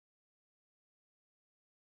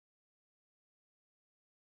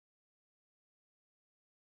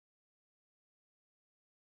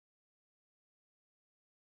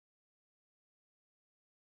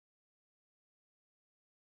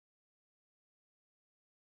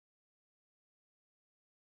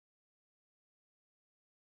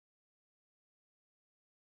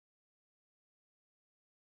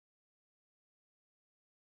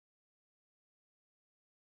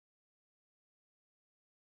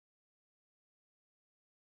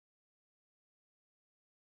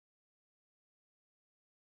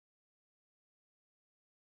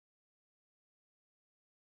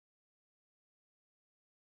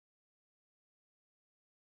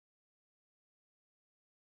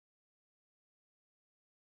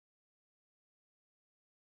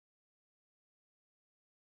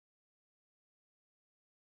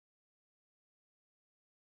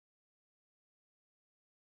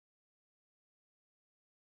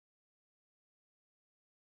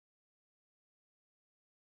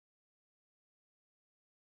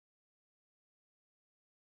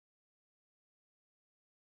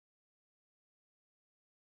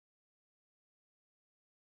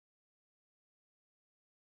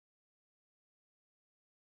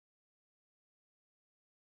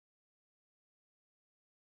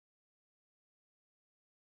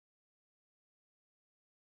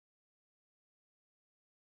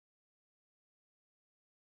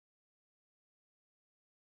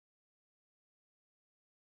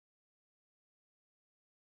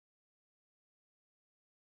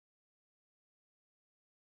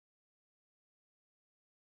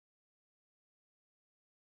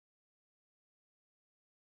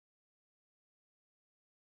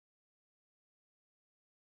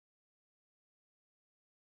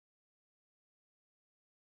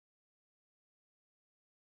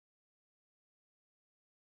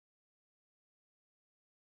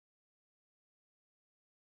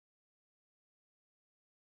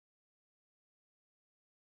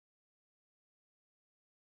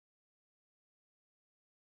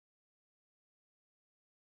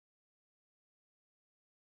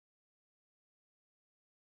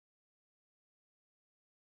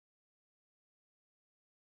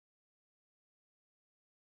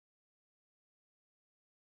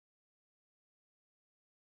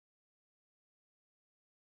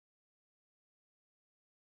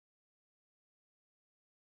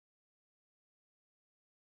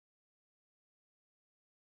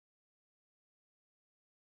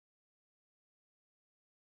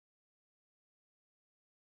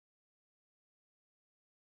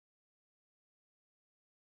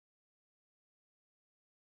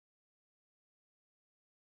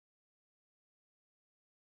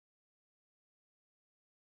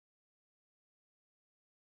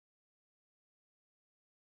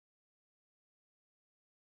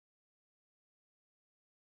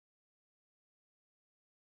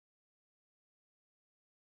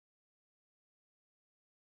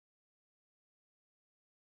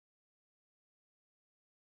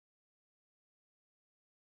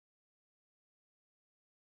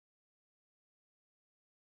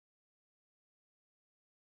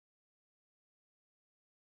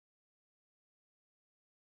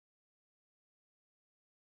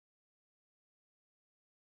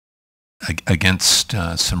against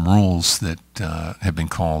some rules that have been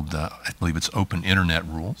called, I believe it's open internet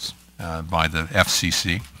rules by the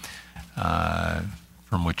FCC,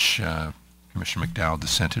 from which Commissioner McDowell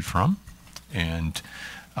dissented from. And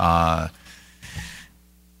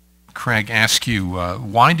Craig, ask you,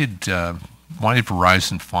 why did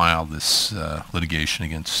Verizon file this litigation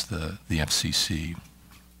against the FCC?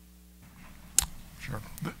 Sure.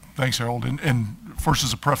 Thanks, Harold. And first,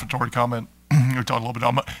 as a prefatory comment, you're talking a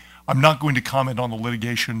little bit. I'm not going to comment on the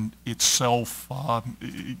litigation itself.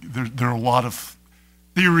 There are a lot of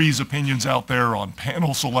theories, opinions out there on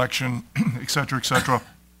panel selection, et cetera, et cetera.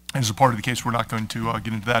 As a part of the case, we're not going to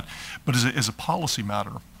get into that. But as a policy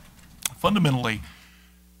matter, fundamentally,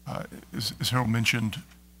 as Harold mentioned,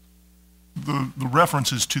 the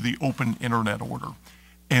references to the open internet order.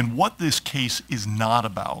 And what this case is not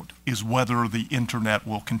about is whether the internet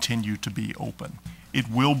will continue to be open. It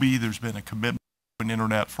will be. There's been a commitment to open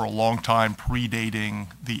internet for a long time, predating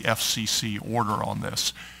the FCC order on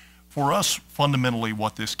this. For us, fundamentally,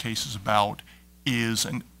 what this case is about is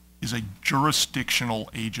a jurisdictional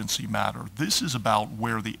agency matter. This is about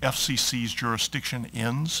where the FCC's jurisdiction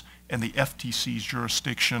ends and the FTC's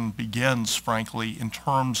jurisdiction begins, frankly, in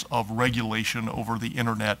terms of regulation over the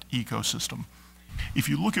internet ecosystem. If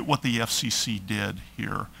you look at what the FCC did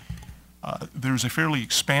here, there's a fairly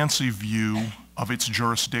expansive view of its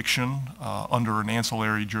jurisdiction under an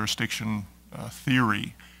ancillary jurisdiction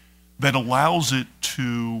theory that allows it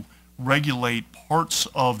to regulate parts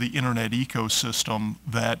of the internet ecosystem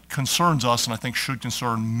that concerns us and I think should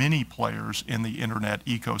concern many players in the internet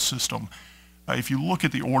ecosystem. If you look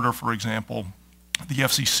at the order, for example, the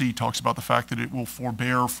FCC talks about the fact that it will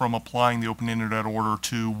forbear from applying the open internet order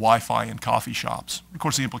to Wi-Fi and coffee shops. Of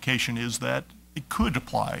course, the implication is that it could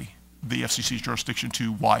apply the FCC's jurisdiction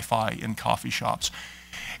to Wi-Fi and coffee shops.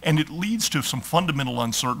 And it leads to some fundamental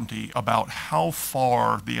uncertainty about how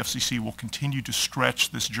far the FCC will continue to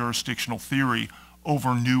stretch this jurisdictional theory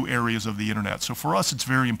over new areas of the internet. So for us, it's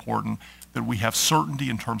very important that we have certainty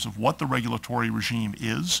in terms of what the regulatory regime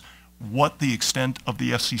is, what the extent of the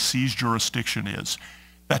FCC's jurisdiction is.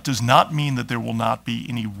 That does not mean that there will not be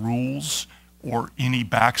any rules or any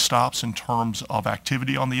backstops in terms of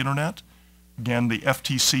activity on the internet. Again, the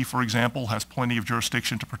FTC, for example, has plenty of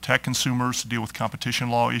jurisdiction to protect consumers, to deal with competition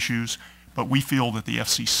law issues, but we feel that the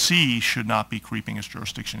FCC should not be creeping its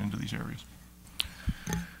jurisdiction into these areas.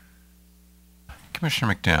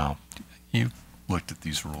 Commissioner McDowell, you've looked at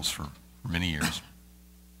these rules for many years.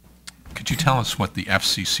 Could you tell us what the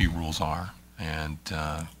FCC rules are, and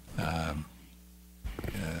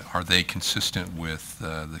are they consistent with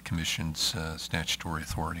the Commission's statutory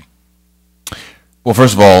authority? Well,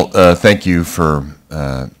 first of all, thank you for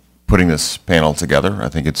putting this panel together. I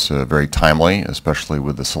think it's very timely, especially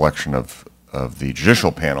with the selection of the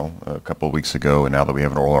judicial panel a couple of weeks ago, and now that we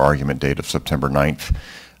have an oral argument date of September 9th.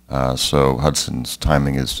 So Hudson's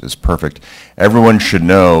timing is perfect. Everyone should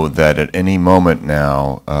know that at any moment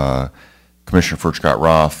now, Commissioner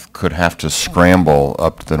Furchtgott-Roth could have to scramble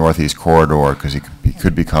up the Northeast Corridor because he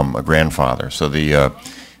could become a grandfather. So the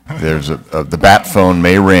bat phone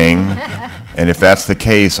may ring. And if that's the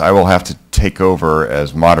case, I will have to take over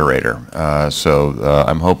as moderator. So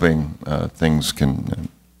I'm hoping things can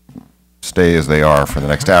stay as they are for the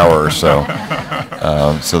next hour or so,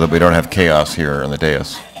 so that we don't have chaos here on the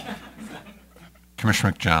dais.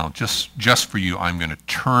 Commissioner McDowell, just for you, I'm going to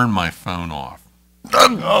turn my phone off.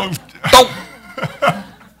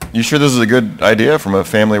 You sure this is a good idea from a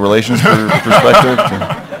family relations perspective?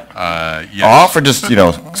 Yes. Off or just,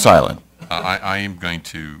 silent? I am going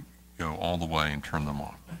to go all the way and turn them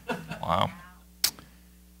off. Wow.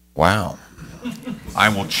 Wow. I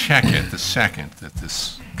will check it the second that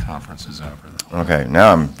this conference is over. Okay,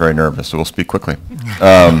 now I'm very nervous, so we'll speak quickly.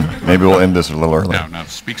 Maybe we'll end this a little early. No,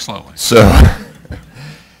 speak slowly.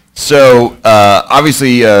 So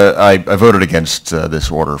obviously I voted against this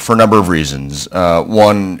order for a number of reasons.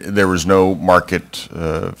 One, there was no market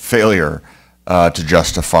failure to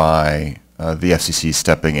justify the FCC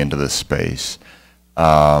stepping into this space.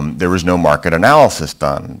 There was no market analysis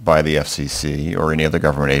done by the FCC or any other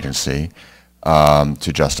government agency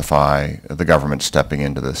to justify the government stepping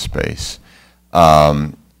into this space.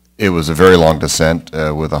 It was a very long dissent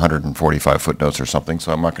with 145 footnotes or something,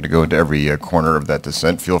 so I'm not going to go into every corner of that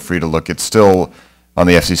dissent. Feel free to look. It's still on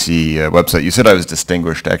the FCC website. You said I was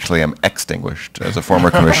distinguished. Actually, I'm extinguished as a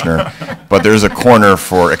former commissioner, but there's a corner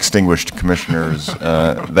for extinguished commissioners,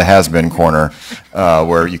 the has-been corner,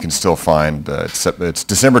 where you can still find, it's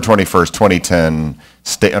December 21st, 2010,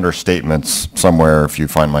 under statements somewhere. If you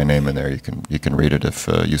find my name in there, you can read it if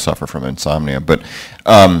you suffer from insomnia. But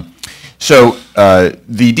So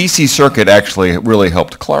the D.C. Circuit actually really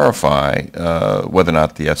helped clarify whether or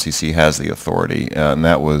not the FCC has the authority, and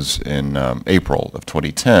that was in April of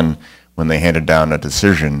 2010 when they handed down a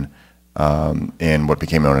decision in what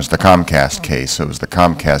became known as the Comcast case. So it was the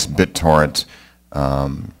Comcast BitTorrent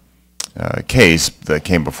case that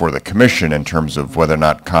came before the commission in terms of whether or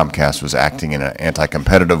not Comcast was acting in an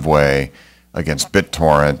anti-competitive way against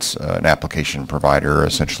BitTorrent, an application provider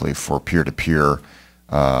essentially for peer-to-peer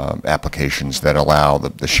applications that allow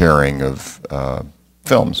the sharing of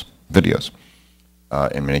films, videos,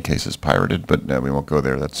 in many cases pirated, but we won't go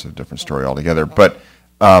there. That's a different story altogether. But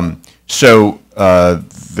I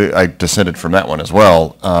dissented from that one as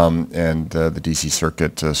well, and the D.C.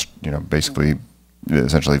 Circuit, basically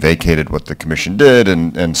essentially vacated what the commission did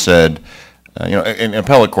and said, in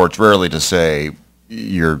appellate courts rarely to say,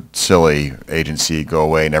 you're silly agency, go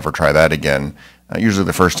away, never try that again. Usually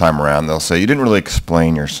the first time around they'll say, you didn't really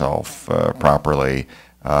explain yourself properly,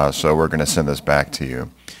 so we're going to send this back to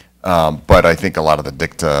you. But I think a lot of the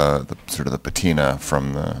dicta, sort of the patina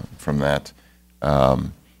from that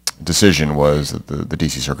decision was that the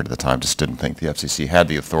D.C. Circuit at the time just didn't think the FCC had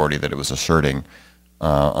the authority that it was asserting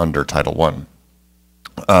under Title I.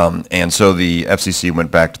 And so the FCC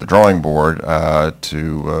went back to the drawing board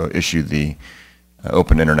to issue the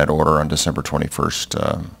open internet order on December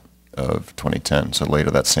 21st of 2010, so later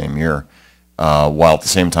that same year, while at the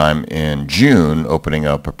same time in June opening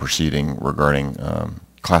up a proceeding regarding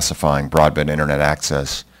classifying broadband internet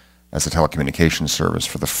access as a telecommunications service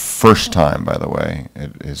for the first time, by the way.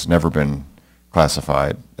 It has never been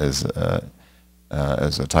classified as a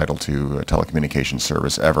Title II telecommunications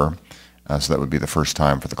service ever. So that would be the first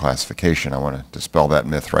time for the classification. I want to dispel that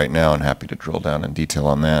myth right now and happy to drill down in detail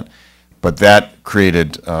on that. But that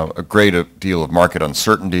created a great deal of market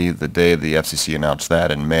uncertainty. The day the FCC announced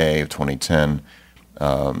that in May of 2010,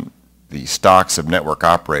 the stocks of network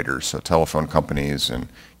operators, so telephone companies and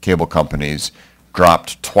cable companies,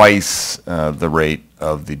 dropped twice the rate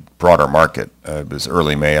of the broader market. It was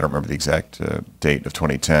early May, I don't remember the exact date of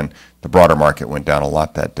 2010. The broader market went down a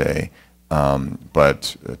lot that day,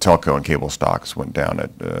 but telco and cable stocks went down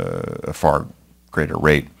at a far greater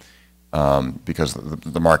rate. Because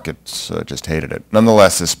the markets just hated it.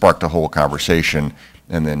 Nonetheless, this sparked a whole conversation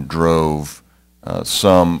and then drove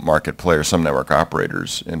some market players, some network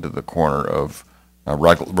operators into the corner of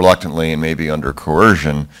reluctantly and maybe under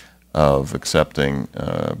coercion of accepting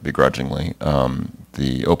begrudgingly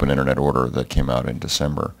the open internet order that came out in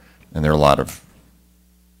December. And there are a lot of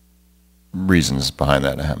reasons behind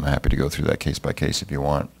that. I'm happy to go through that case by case if you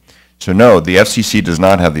want. So no, the FCC does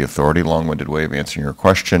not have the authority, long-winded way of answering your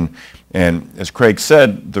question. And as Craig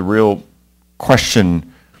said, the real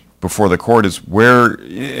question before the court is where,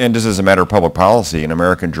 and this is a matter of public policy in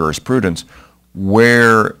American jurisprudence,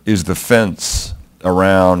 where is the fence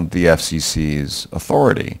around the FCC's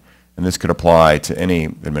authority? And this could apply to any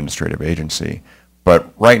administrative agency.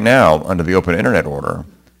 But right now, under the open internet order,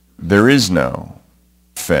 there is no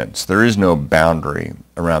fence. There is no boundary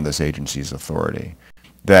around this agency's authority.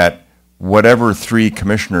 That whatever three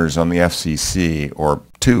commissioners on the FCC, or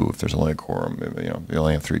two if there's only a quorum, they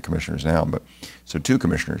only have three commissioners now, but so two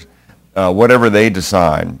commissioners, whatever they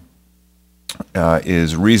decide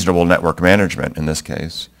is reasonable network management in this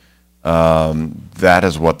case, that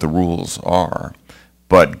is what the rules are.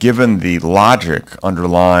 But given the logic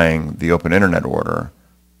underlying the open internet order,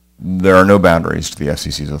 there are no boundaries to the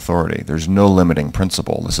FCC's authority. There's no limiting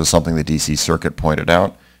principle. This is something the D.C. Circuit pointed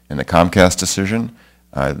out in the Comcast decision.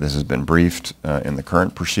 This has been briefed in the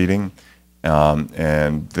current proceeding,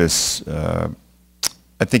 and this, I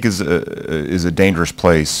think, is a dangerous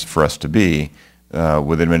place for us to be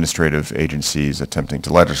with administrative agencies attempting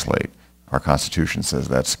to legislate. Our Constitution says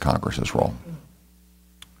that's Congress's role.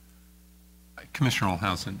 Commissioner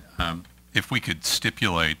Olhausen, if we could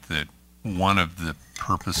stipulate that one of the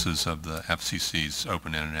purposes of the FCC's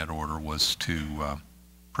open internet order was to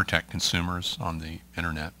protect consumers on the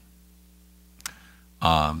internet.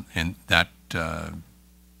 And that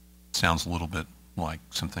sounds a little bit like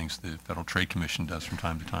some things the Federal Trade Commission does from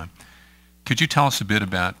time to time. Could you tell us a bit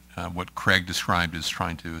about what Craig described as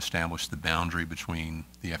trying to establish the boundary between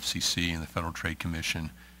the FCC and the Federal Trade Commission?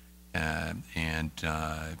 And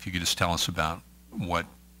if you could just tell us about what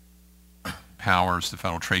powers the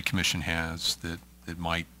Federal Trade Commission has that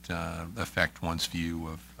might affect one's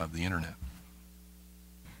view of the internet.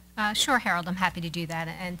 Sure, Harold, I'm happy to do that,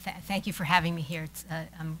 and thank you for having me here.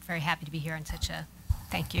 I'm very happy to be here on such a,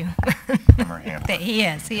 thank you. He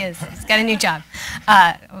is, he's got a new job.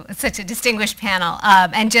 Such a distinguished panel.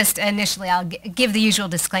 And just initially, I'll give the usual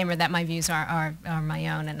disclaimer that my views are my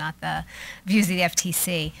own and not the views of the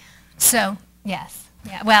FTC. So, yes.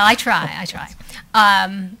 Yeah, well, I try.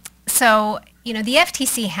 So, you know, the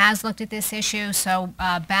FTC has looked at this issue. So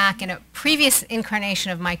back in a previous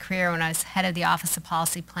incarnation of my career when I was head of the Office of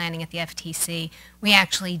Policy Planning at the FTC, we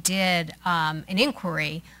actually did an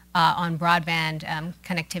inquiry on broadband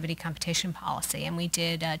connectivity competition policy. And we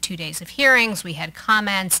did 2 days of hearings, we had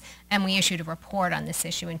comments, and we issued a report on this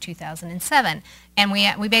issue in 2007. And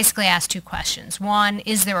we basically asked two questions. One,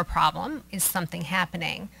 is there a problem? Is something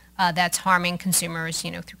happening that's harming consumers,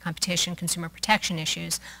 you know, through competition, consumer protection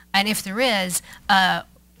issues? And if there is,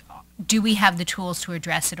 do we have the tools to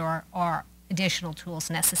address it, or are additional tools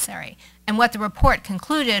necessary? And what the report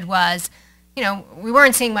concluded was, you know, we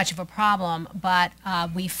weren't seeing much of a problem, but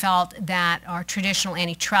we felt that our traditional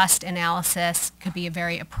antitrust analysis could be a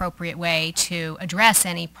very appropriate way to address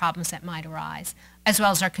any problems that might arise, as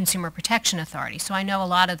well as our Consumer Protection Authority. So I know a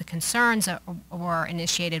lot of the concerns were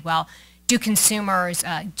initiated, well, do consumers,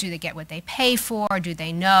 do they get what they pay for? Do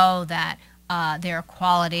they know that their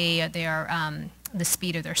quality, the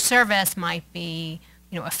speed of their service might be,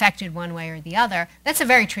 you know, affected one way or the other? That's a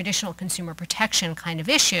very traditional consumer protection kind of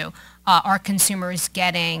issue. Are consumers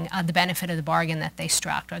getting the benefit of the bargain that they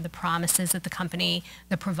struck? Are the promises that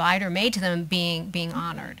the provider made to them being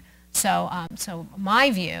honored? So, so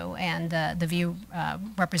my view, and the view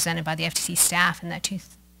represented by the FTC staff in that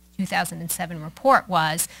 2007 report,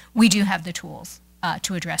 was we do have the tools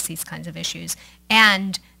to address these kinds of issues,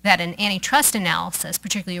 and that an antitrust analysis,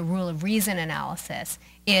 particularly a rule of reason analysis,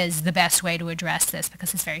 is the best way to address this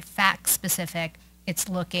because it's very fact specific. It's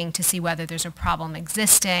looking to see whether there's a problem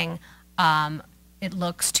existing. It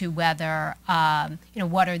looks to whether, you know,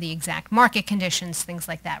 what are the exact market conditions, things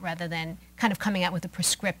like that, rather than kind of coming out with a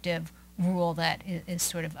prescriptive rule that is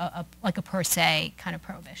sort of like a per se kind of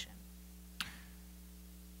prohibition.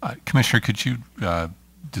 Commissioner, could you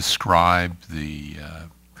describe the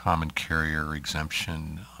common carrier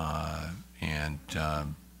exemption and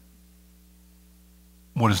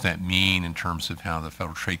what does that mean in terms of how the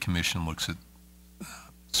Federal Trade Commission looks at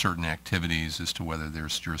certain activities as to whether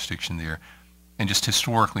there's jurisdiction there? And just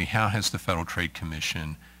historically, how has the Federal Trade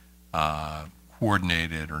Commission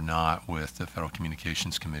coordinated or not with the Federal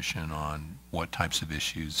Communications Commission on what types of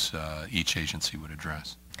issues each agency would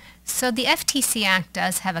address? So the FTC Act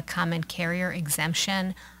does have a common carrier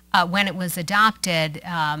exemption. When it was adopted,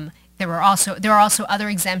 there are also other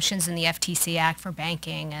exemptions in the FTC Act for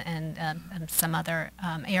banking and some other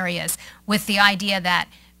areas, with the idea that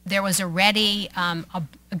there was already a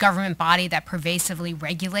government body that pervasively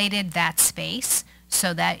regulated that space,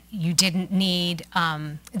 so that you didn't need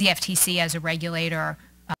the FTC as a regulator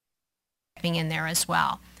stepping in there as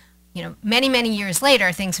well. You know, many, many years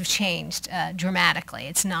later, things have changed dramatically.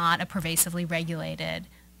 It's not a pervasively regulated,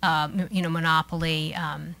 you know, monopoly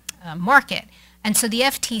market. And so the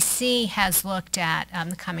FTC has looked at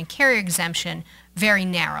the common carrier exemption very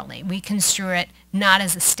narrowly. We construe it not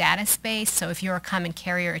as a status base, so if you're a common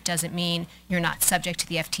carrier, it doesn't mean you're not subject to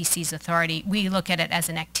the FTC's authority. We look at it as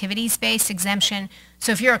an activities-based exemption.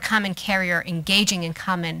 So if you're a common carrier engaging in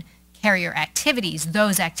common carrier activities,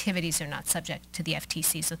 those activities are not subject to the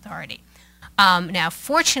FTC's authority. Now,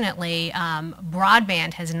 fortunately,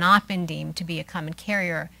 broadband has not been deemed to be a common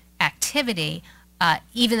carrier activity,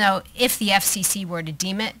 even though if the FCC were to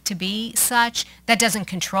deem it to be such, that doesn't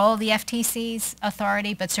control the FTC's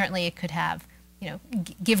authority, but certainly it could have, you know,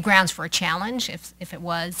 give grounds for a challenge if it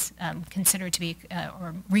was considered to be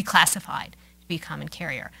or reclassified to be a common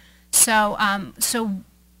carrier. So, so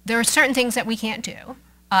there are certain things that we can't do.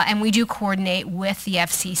 And we do coordinate with the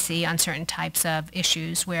FCC on certain types of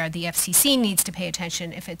issues where the FCC needs to pay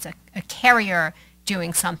attention if it's a carrier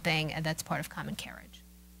doing something that's part of common carriage.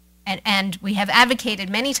 And we have advocated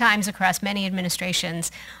many times across many administrations,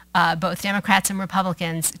 both Democrats and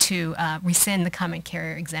Republicans, to rescind the common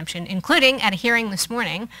carrier exemption, including at a hearing this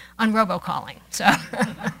morning on robocalling. So,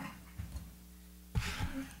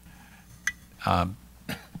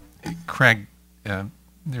 Craig,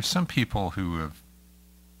 there's some people who have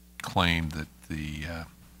claimed that the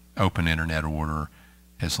open internet order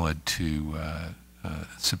has led to a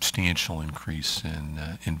substantial increase in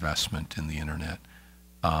investment in the internet.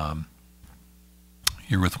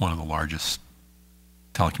 You're with one of the largest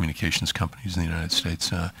telecommunications companies in the United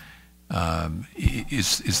States.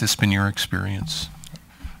 Is this been your experience?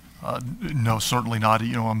 No, certainly not.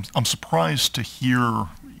 You know, I'm surprised to hear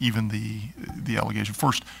even the allegation.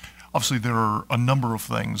 First, obviously there are a number of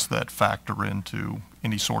things that factor into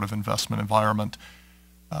any sort of investment environment.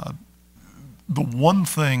 The one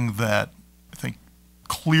thing that I think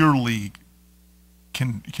clearly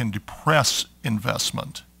can depress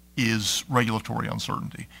investment is regulatory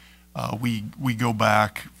uncertainty. We go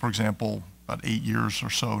back, for example, about 8 years or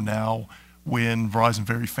so now, when Verizon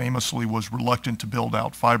very famously was reluctant to build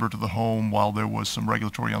out fiber to the home while there was some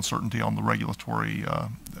regulatory uncertainty on the regulatory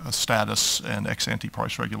status and ex-ante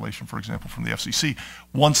price regulation, for example, from the FCC.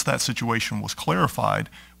 Once that situation was clarified,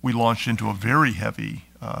 we launched into a very heavy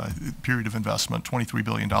period of investment, $23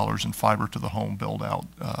 billion in fiber to the home build out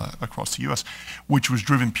across the U.S., which was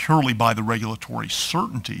driven purely by the regulatory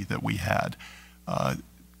certainty that we had.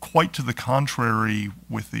 Quite to the contrary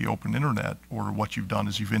with the open internet, or what you've done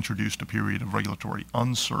is you've introduced a period of regulatory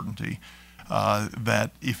uncertainty that,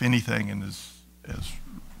 if anything, and as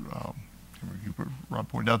Rod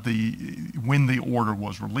pointed out, when the order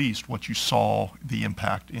was released, what you saw, the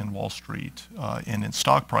impact in Wall Street and in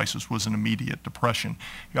stock prices, was an immediate depression.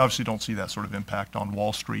 You obviously don't see that sort of impact on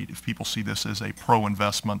Wall Street if people see this as a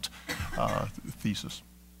pro-investment thesis.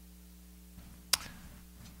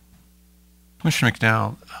 Commissioner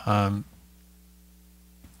McDowell,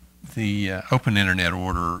 the open internet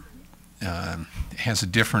order has a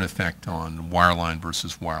different effect on wireline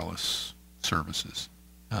versus wireless services.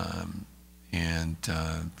 And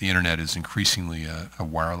the internet is increasingly a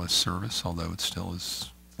wireless service, although it still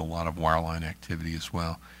is a lot of wireline activity as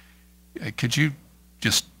well. Could you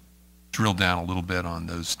just drill down a little bit on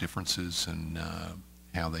those differences and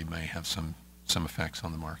how they may have some effects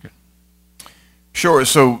on the market? Sure.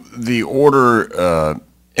 So the order,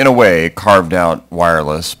 in a way, carved out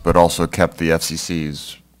wireless, but also kept the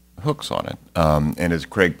FCC's hooks on it. And as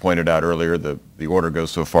Craig pointed out earlier, the order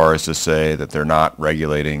goes so far as to say that they're not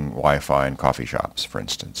regulating Wi-Fi in coffee shops, for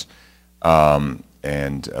instance. But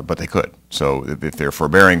they could. So if they're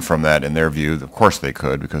forbearing from that, in their view, of course they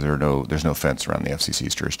could, because there's no fence around the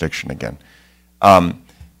FCC's jurisdiction again.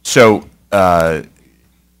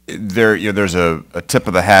 There's a tip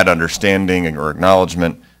of the hat understanding or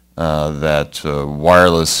acknowledgement that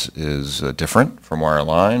wireless is different from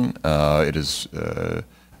wireline. It is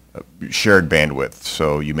shared bandwidth,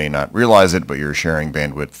 so you may not realize it, but you're sharing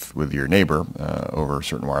bandwidth with your neighbor over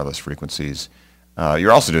certain wireless frequencies.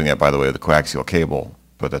 You're also doing that, by the way, with the coaxial cable,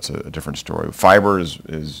 but that's a different story. Fiber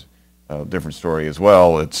is a different story as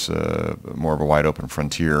well. It's more of a wide open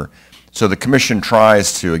frontier. So the Commission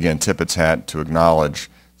tries to, again, tip its hat to acknowledge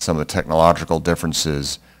some of the technological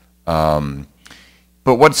differences.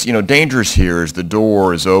 But what's dangerous here is the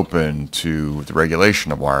door is open to the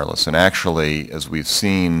regulation of wireless. And actually, as we've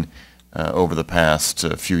seen over the past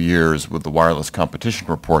few years with the wireless competition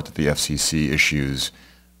report that the FCC issues,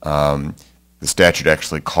 the statute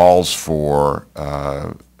actually calls for,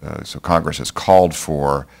 so Congress has called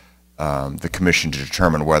for the Commission to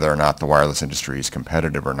determine whether or not the wireless industry is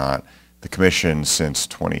competitive or not. The Commission, since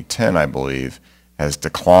 2010, I believe, has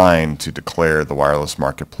declined to declare the wireless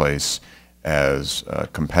marketplace as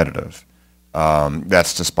competitive.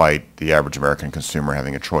 That's despite the average American consumer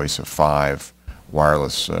having a choice of 5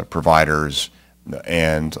 wireless providers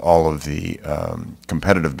and all of the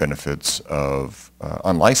competitive benefits of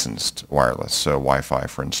unlicensed wireless, so Wi-Fi,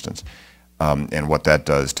 for instance, and what that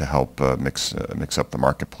does to help mix up the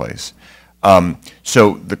marketplace.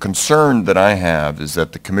 So the concern that I have is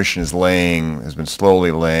that the Commission has been slowly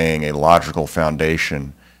laying a logical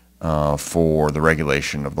foundation for the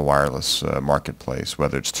regulation of the wireless marketplace,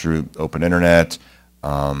 whether it's through open internet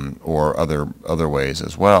or other ways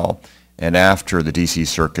as well. And after the D.C.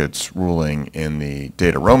 Circuit's ruling in the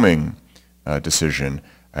data roaming decision,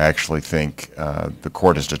 I actually think the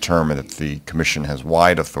court has determined that the Commission has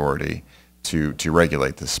wide authority to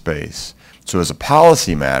regulate this space. So as a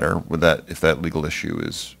policy matter, if that legal issue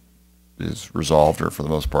is resolved, or for the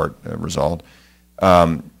most part resolved,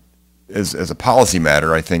 as a policy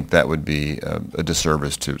matter, I think that would be a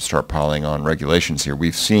disservice to start piling on regulations here.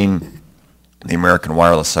 We've seen the American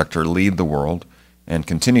wireless sector lead the world and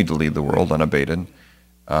continue to lead the world unabated.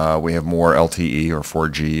 We have more LTE or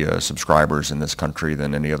 4G subscribers in this country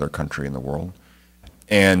than any other country in the world.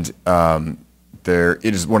 And it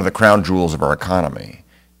is one of the crown jewels of our economy.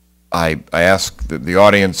 I ask the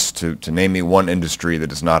audience to name me one industry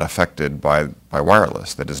that is not affected by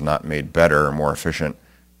wireless, that is not made better or more efficient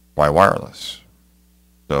by wireless.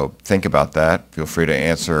 So think about that. Feel free to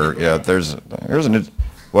answer. Yeah,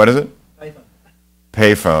 what is it?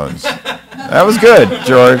 Payphones. That was good,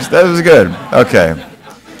 George. That was good. Okay.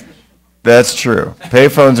 That's true.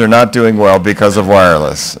 Payphones are not doing well because of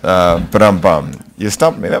wireless. But I'm bummed. You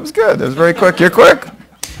stumped me. That was good. That was very quick. You're quick.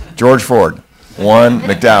 George Ford. 1,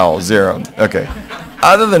 McDowell, 0. Okay.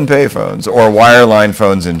 Other than payphones or wireline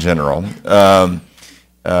phones in general,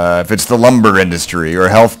 if it's the lumber industry or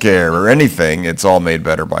healthcare or anything, it's all made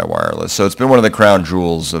better by wireless. So it's been one of the crown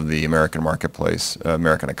jewels of the American marketplace,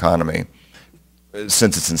 American economy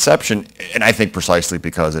since its inception, and I think precisely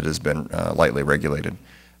because it has been lightly regulated.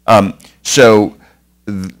 So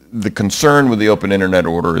the concern with the open internet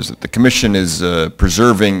order is that the commission is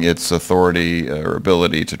preserving its authority or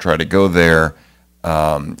ability to try to go there,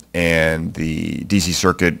 and the DC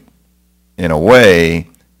Circuit, in a way,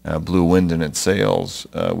 blew wind in its sails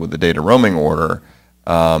with the data roaming order.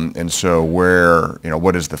 And so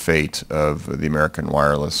what is the fate of the American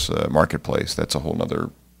wireless marketplace? That's a whole other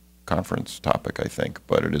conference topic, I think,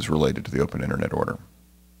 but it is related to the open internet order.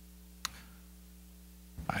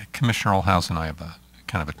 Commissioner Olhausen, I have a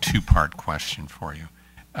kind of a two-part question for you.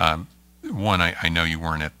 One, I know you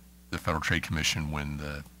weren't at the Federal Trade Commission when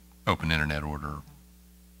the open internet order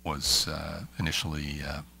was initially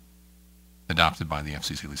adopted by the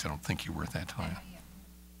FCC. At least I don't think you were at that time.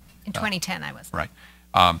 In 2010, I was. Right.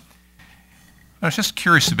 I was just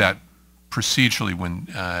curious about procedurally when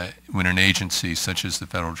an agency such as the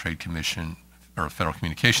Federal Trade Commission or Federal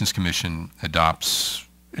Communications Commission adopts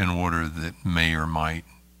an order that may or might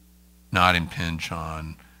not impinge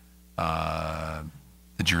on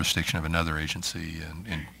the jurisdiction of another agency,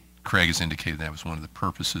 and Craig has indicated that was one of the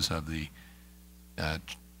purposes of the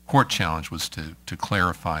court challenge was to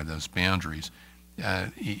clarify those boundaries.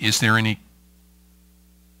 Is there any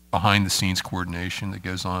behind-the-scenes coordination that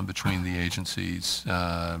goes on between the agencies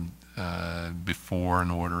before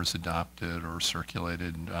an order is adopted or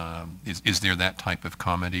circulated? Is there that type of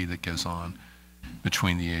comedy that goes on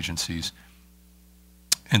between the agencies?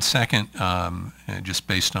 And second, just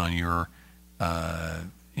based on your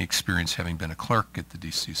experience having been a clerk at the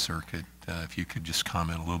DC Circuit, if you could just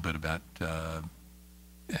comment a little bit about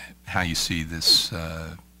how you see this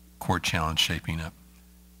court challenge shaping up.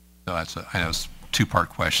 So I know it's a two-part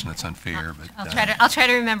question. That's unfair, but I'll try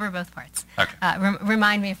to remember both parts. Okay.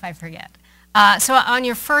 Remind me if I forget. So on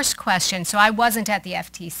your first question, so I wasn't at the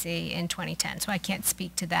FTC in 2010, so I can't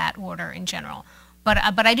speak to that order in general. But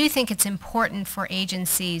I do think it's important for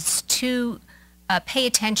agencies to pay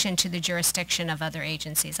attention to the jurisdiction of other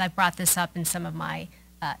agencies. I've brought this up in some of my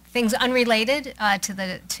things unrelated to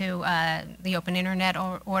the open internet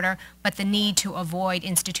order, but the need to avoid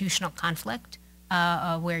institutional conflict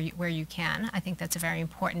where you can. I think that's a very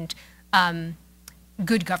important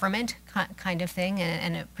good government kind of thing,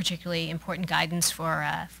 and a particularly important guidance for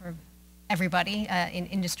everybody in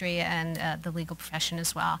industry and the legal profession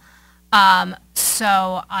as well.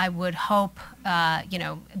 So I would hope,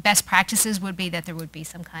 best practices would be that there would be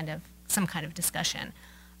some kind of discussion.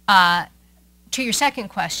 To your second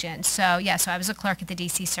question, so I was a clerk at the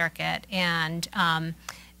DC Circuit, and I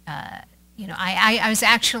was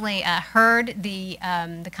actually heard the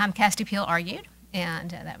Comcast appeal argued,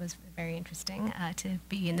 and that was very interesting to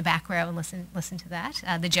be in the back row and listen to that.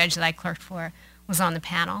 The judge that I clerked for was on the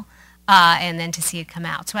panel. And then to see it come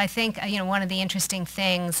out. So I think, one of the interesting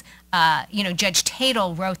things, Judge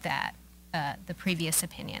Tatel wrote that, the previous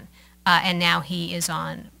opinion, and now he is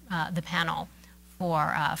on the panel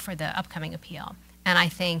for the upcoming appeal. And I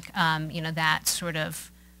think, that sort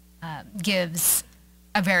of gives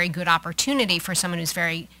a very good opportunity for someone who's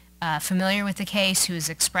very familiar with the case, who has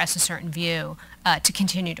expressed a certain view, to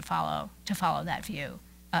continue to follow that view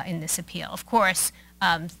in this appeal. Of course,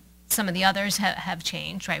 some of the others have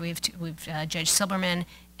changed, right? We've Judge Silberman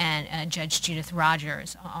and Judge Judith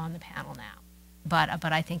Rogers on the panel now.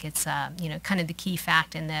 But I think it's kind of the key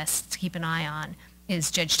fact in this to keep an eye on is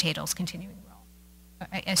Judge Tatel's continuing role.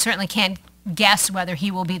 I certainly can't guess whether he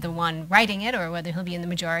will be the one writing it or whether he'll be in the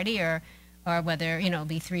majority or whether it'll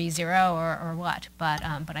be 3-0 or what. But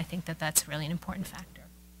I think that's really an important factor.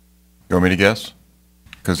 You want me to guess?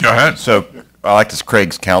 Go ahead. So I like this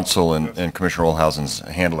Craig's counsel and Commissioner Olhausen's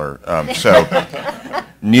handler. So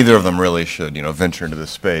neither of them really should, venture into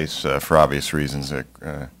this space for obvious reasons.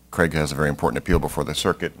 Craig has a very important appeal before the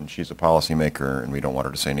circuit, and she's a policymaker, and we don't want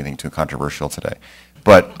her to say anything too controversial today.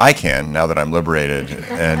 But I can, now that I'm liberated.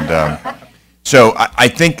 And so I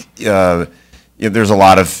think there's a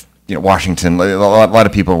lot of Washington, a lot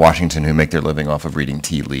of people in Washington who make their living off of reading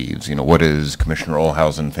tea leaves. What is Commissioner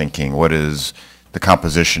Olhausen thinking? What is the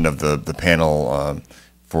composition of the panel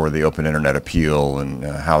for the open internet appeal, and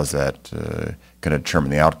how is that going to determine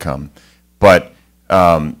the outcome? But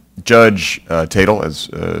Judge Tatel, as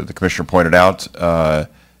the commissioner pointed out,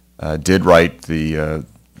 did write the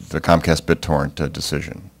Comcast BitTorrent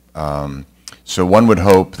decision. So one would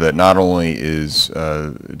hope that not only does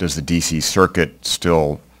the DC Circuit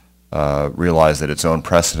still realize that its own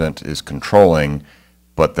precedent is controlling,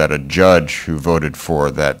 but that a judge who voted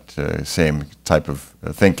for that same type of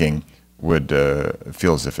thinking would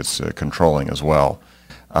feel as if it's controlling as well.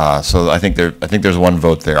 So I think there's one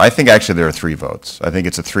vote there. I think actually there are 3 votes. I think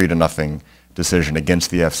it's a 3-0 decision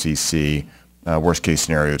against the FCC. Worst case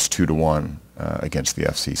scenario, it's 2-1 against the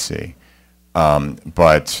FCC.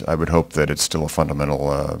 But I would hope that it's still a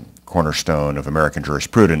fundamental cornerstone of American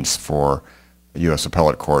jurisprudence for U.S.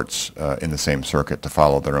 appellate courts in the same circuit to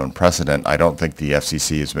follow their own precedent. I don't think the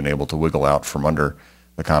FCC has been able to wiggle out from under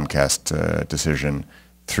the Comcast decision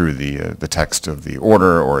through the text of the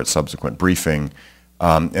order or its subsequent briefing.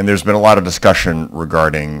 And there's been a lot of discussion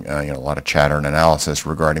regarding, a lot of chatter and analysis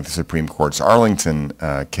regarding the Supreme Court's Arlington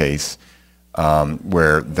case,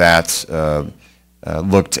 where that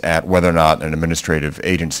looked at whether or not an administrative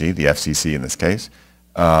agency, the FCC in this case,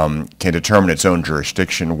 can determine its own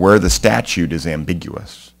jurisdiction where the statute is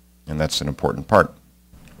ambiguous. And that's an important part.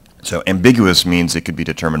 So ambiguous means it could be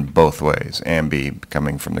determined both ways, ambi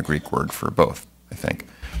coming from the Greek word for both, I think.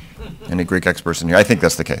 Any Greek experts in here? I think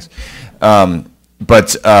that's the case.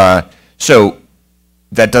 So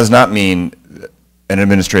that does not mean an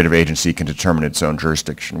administrative agency can determine its own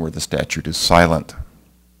jurisdiction where the statute is silent,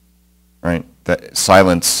 right? That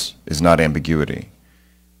silence is not ambiguity.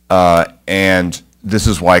 And this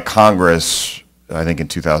is why Congress, I think in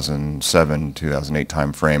 2007, 2008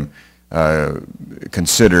 timeframe,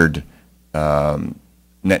 considered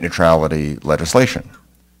net neutrality legislation.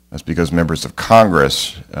 That's because members of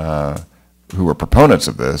Congress who were proponents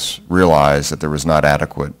of this realized that there was not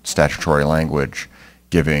adequate statutory language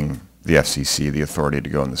giving the FCC the authority to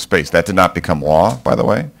go in the space. That did not become law, by the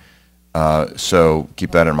way. So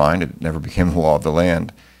keep that in mind. It never became the law of the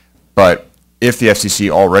land. But if the FCC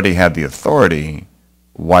already had the authority,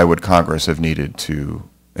 why would Congress have needed to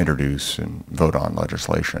introduce and vote on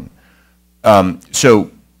legislation?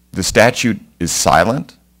 So the statute is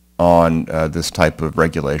silent on this type of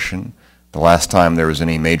regulation. The last time there was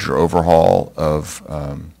any major overhaul of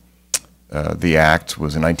the Act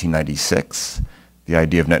was in 1996. The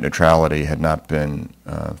idea of net neutrality had not been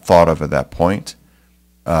thought of at that point.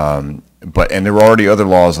 And there were already other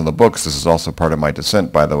laws on the books. This is also part of my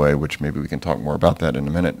dissent, by the way, which maybe we can talk more about that in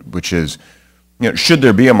a minute, which is, should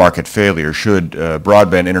there be a market failure, should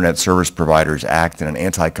broadband internet service providers act in an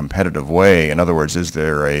anti-competitive way? In other words, is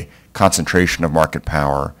there a concentration of market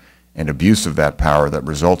power and abuse of that power that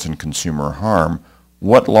results in consumer harm?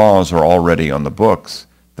 What laws are already on the books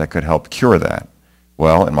that could help cure that?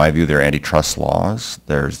 Well, in my view, there are antitrust laws.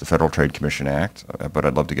 There's the Federal Trade Commission Act, but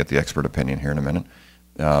I'd love to get the expert opinion here in a minute.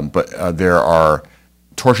 There are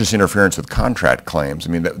tortious interference with contract claims. I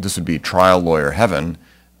mean, this would be trial lawyer heaven.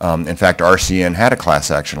 In fact, RCN had a class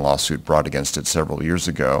action lawsuit brought against it several years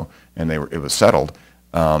ago, and it was settled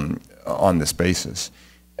on this basis.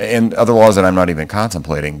 And other laws that I'm not even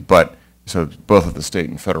contemplating, but so both at the state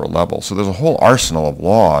and federal level. So there's a whole arsenal of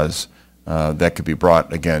laws that could be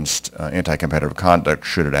brought against anti-competitive conduct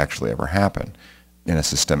should it actually ever happen in a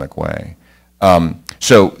systemic way.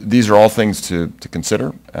 So these are all things to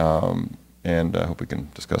consider, and I hope we can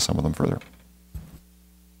discuss some of them further.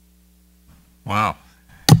 Wow.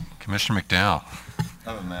 Commissioner McDowell.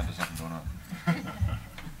 Other than that, there's nothing going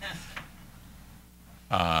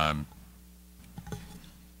on.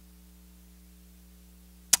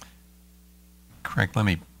 Craig, let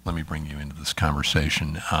me bring you into this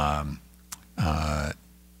conversation.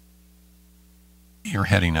 You're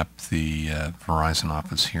heading up the Verizon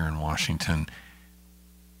office here in Washington.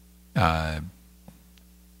 I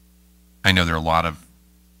know there are a lot of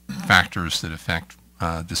factors that affect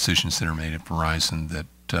decisions that are made at Verizon that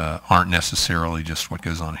aren't necessarily just what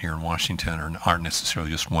goes on here in Washington or aren't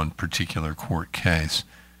necessarily just one particular court case.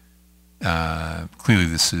 Clearly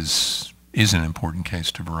this is an important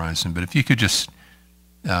case to Verizon, but if you could just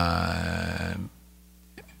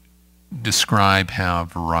describe how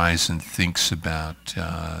Verizon thinks about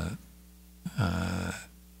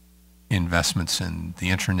investments in the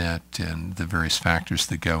internet and the various factors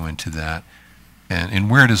that go into that, and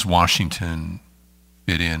where does Washington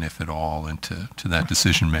fit in, if at all, into that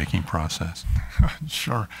decision-making process?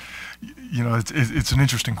 Sure. It's an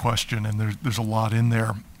interesting question, and there's a lot in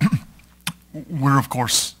there. We're, of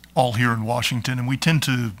course, all here in Washington, and we tend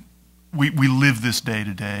to we live this day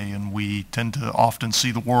to day, and we tend to often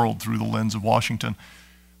see the world through the lens of Washington.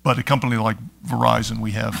 But a company like Verizon,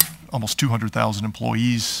 we have almost 200,000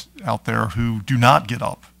 employees out there who do not get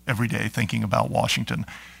up every day thinking about Washington.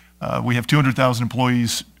 We have 200,000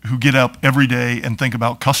 employees who get up every day and think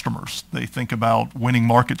about customers. They think about winning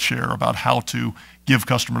market share, about how to give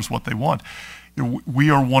customers what they want. We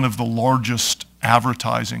are one of the largest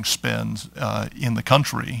advertising spends in the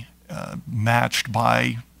country, matched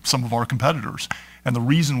by some of our competitors. And the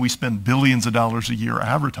reason we spend billions of dollars a year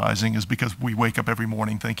advertising is because we wake up every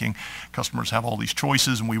morning thinking customers have all these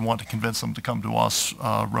choices and we want to convince them to come to us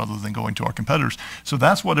rather than going to our competitors. So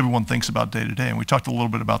that's what everyone thinks about day to day. And we talked a little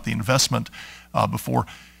bit about the investment before.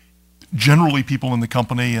 Generally, people in the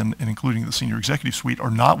company, and including the senior executive suite,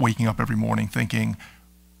 are not waking up every morning thinking,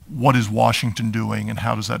 what is Washington doing and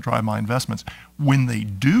how does that drive my investments? When they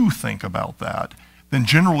do think about that, then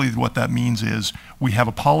generally what that means is we have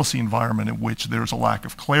a policy environment in which there's a lack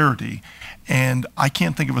of clarity. And I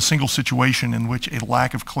can't think of a single situation in which a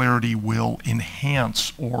lack of clarity will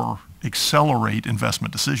enhance or accelerate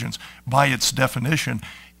investment decisions. By its definition,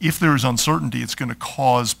 if there is uncertainty, it's going to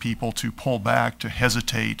cause people to pull back, to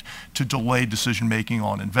hesitate, to delay decision-making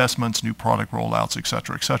on investments, new product rollouts, et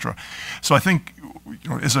cetera, et cetera. So I think,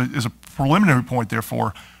 as a preliminary point,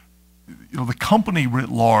 therefore, the company writ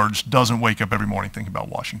large doesn't wake up every morning thinking about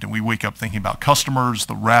Washington. We wake up thinking about customers,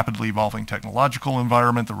 the rapidly evolving technological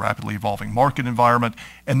environment, the rapidly evolving market environment,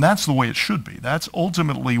 and that's the way it should be. That's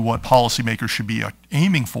ultimately what policymakers should be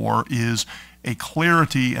aiming for, is a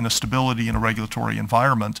clarity and a stability in a regulatory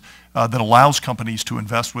environment that allows companies to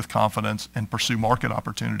invest with confidence and pursue market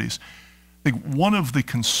opportunities. I think one of the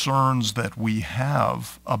concerns that we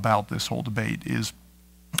have about this whole debate is,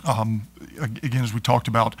 again, as we talked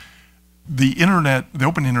about, the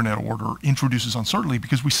open internet order introduces uncertainty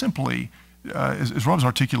because we simply, as Rob's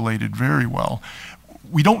articulated very well,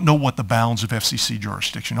 we don't know what the bounds of FCC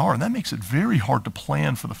jurisdiction are, and that makes it very hard to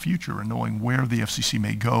plan for the future and knowing where the FCC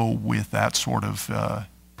may go with that sort of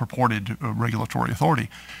purported regulatory authority.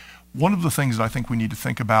 One of the things that I think we need to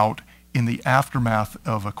think about in the aftermath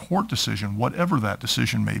of a court decision, whatever that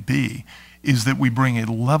decision may be, is that we bring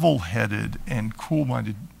a level-headed and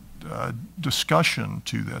cool-minded discussion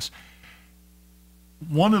to this.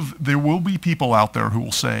 There will be people out there who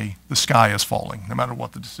will say the sky is falling, no matter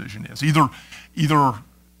what the decision is. Either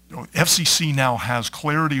FCC now has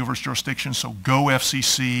clarity over its jurisdiction, so go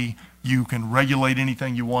FCC, you can regulate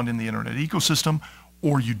anything you want in the internet ecosystem,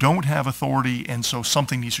 or you don't have authority, and so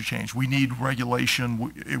something needs to change. We need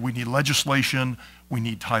regulation, we need legislation, we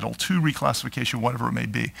need Title II reclassification, whatever it may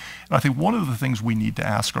be. And I think one of the things we need to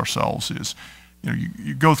ask ourselves is,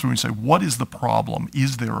 you go through and say, what is the problem?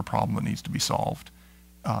 Is there a problem that needs to be solved?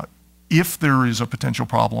 If there is a potential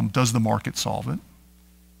problem, does the market solve it?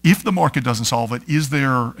 If the market doesn't solve it, is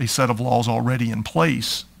there a set of laws already in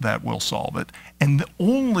place that will solve it? And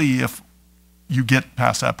only if you get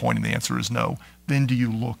past that point and the answer is no, then do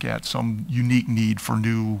you look at some unique need for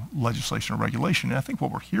new legislation or regulation? And I think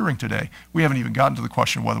what we're hearing today, we haven't even gotten to the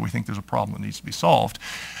question of whether we think there's a problem that needs to be solved.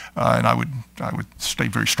 And I would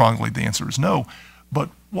state very strongly the answer is no. But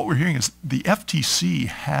what we're hearing is the FTC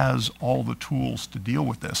has all the tools to deal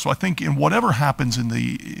with this. So I think in whatever happens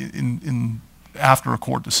after a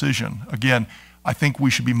court decision, again, I think we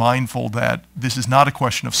should be mindful that this is not a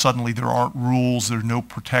question of suddenly there aren't rules, there are no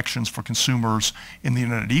protections for consumers in the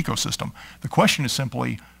internet ecosystem. The question is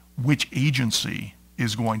simply which agency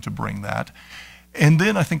is going to bring that. And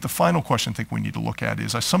then I think the final question I think we need to look at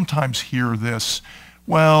is, I sometimes hear this,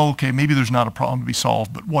 well, okay, maybe there's not a problem to be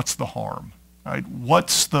solved, but what's the harm? Right?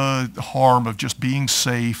 What's the harm of just being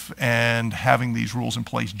safe and having these rules in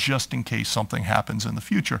place just in case something happens in the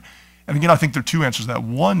future? And again, I think there are two answers to that.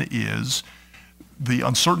 One is the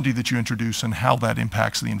uncertainty that you introduce and how that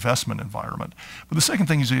impacts the investment environment. But the second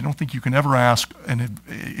thing is, I don't think you can ever ask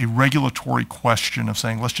a regulatory question of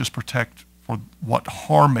saying, let's just protect for what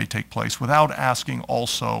harm may take place, without asking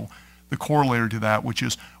also the corollary to that, which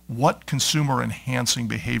is what consumer enhancing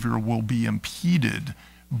behavior will be impeded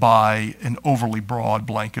by an overly broad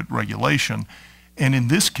blanket regulation. And in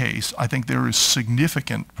this case, I think there is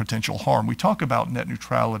significant potential harm. We talk about net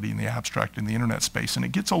neutrality in the abstract in the internet space, and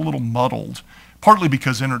it gets a little muddled, partly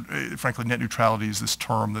because, frankly, net neutrality is this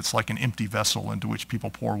term that's like an empty vessel into which people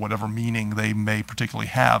pour whatever meaning they may particularly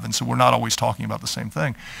have, and so we're not always talking about the same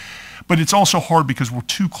thing. But it's also hard because we're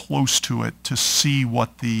too close to it to see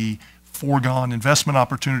what the foregone investment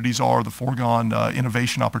opportunities are, the foregone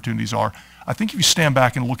innovation opportunities are. I think if you stand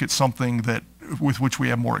back and look at something with which we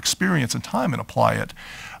have more experience and time and apply it,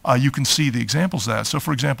 you can see the examples of that. So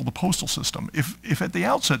for example, the postal system. If at the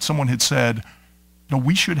outset someone had said,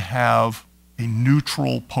 we should have a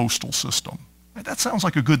neutral postal system, that sounds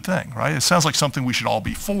like a good thing, right? It sounds like something we should all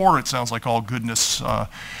be for. It sounds like all goodness,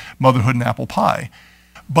 motherhood and apple pie.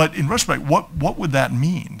 But in retrospect, what would that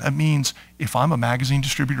mean? That means if I'm a magazine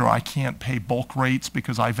distributor, I can't pay bulk rates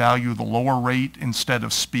because I value the lower rate instead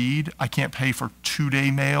of speed. I can't pay for two-day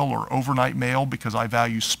mail or overnight mail because I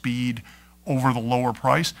value speed over the lower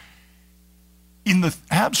price. in the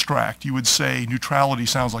abstract, you would say neutrality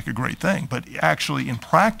sounds like a great thing, but actually in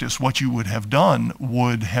practice, what you would have done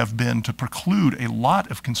would have been to preclude a lot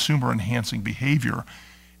of consumer-enhancing behavior.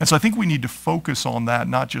 And so I think we need to focus on that,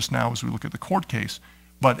 not just now as we look at the court case,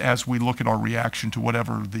 but as we look at our reaction to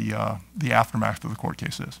whatever the aftermath of the court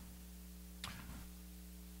case is.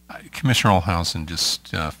 Commissioner Olhausen,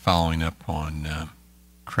 just following up on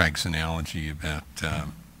Craig's analogy about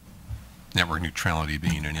network neutrality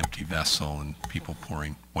being an empty vessel and people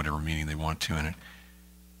pouring whatever meaning they want to in it.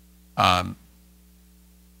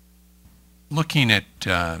 Looking at,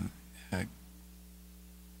 I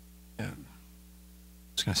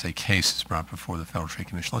was going to say cases brought before the Federal Trade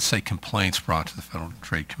Commission, let's say complaints brought to the Federal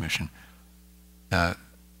Trade Commission. Have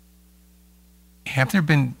there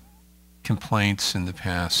been complaints in the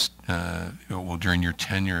past, well, during your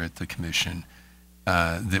tenure at the Commission,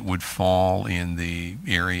 that would fall in the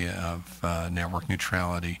area of network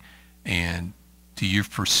neutrality? And do you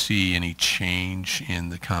foresee any change in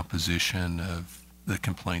the composition of the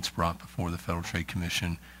complaints brought before the Federal Trade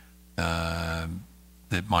Commission that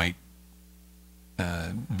might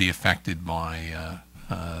be affected by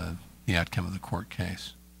the outcome of the court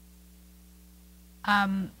case?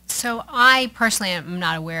 So I personally am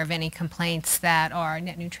not aware of any complaints that are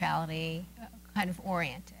net neutrality kind of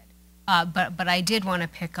oriented. But I did want to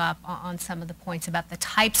pick up on some of the points about the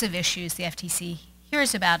types of issues the FTC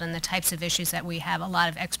hears about and the types of issues that we have a lot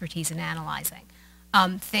of expertise in analyzing.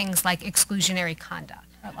 Things like exclusionary conduct.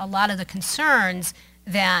 A lot of the concerns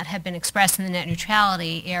that have been expressed in the net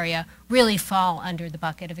neutrality area really fall under the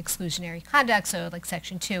bucket of exclusionary conduct, so like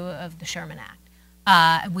Section 2 of the Sherman Act.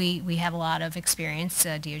 We have a lot of experience,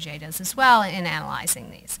 DOJ does as well, in analyzing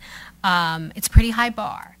these. It's a pretty high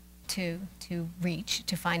bar to reach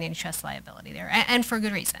to find antitrust liability there, and for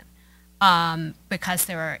good reason, because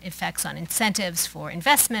there are effects on incentives for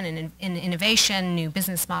investment and in innovation, new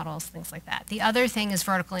business models, things like that. The other thing is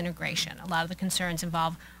vertical integration. A lot of the concerns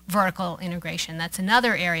involve vertical integration. That's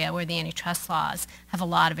another area where the antitrust laws have a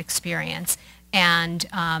lot of experience, and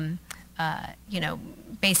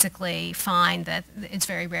basically find that it's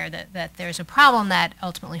very rare that there's a problem that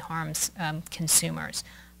ultimately harms consumers.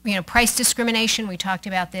 Price discrimination, we talked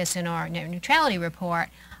about this in our net neutrality report.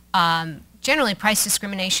 Generally, price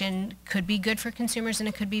discrimination could be good for consumers and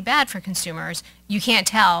it could be bad for consumers. You can't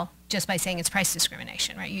tell just by saying it's price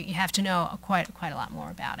discrimination, right? You have to know quite a lot more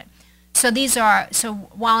about it. So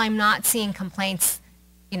while I'm not seeing complaints,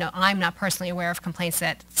 I'm not personally aware of complaints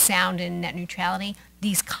that sound in net neutrality,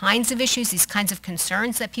 these kinds of issues, these kinds of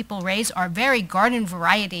concerns that people raise are very garden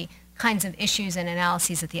variety kinds of issues and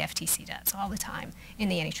analyses that the FTC does all the time in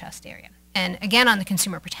the antitrust area. And again, on the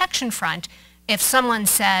consumer protection front, if someone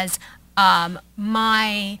says,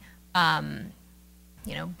 my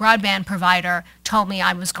broadband provider told me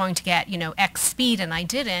I was going to get X speed and I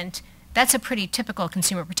didn't, that's a pretty typical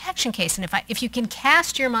consumer protection case. And if you can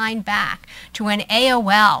cast your mind back to when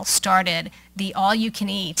AOL started the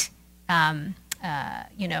all-you-can-eat, it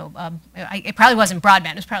probably wasn't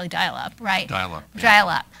broadband, it was probably dial-up, right? Dial-up. Yeah.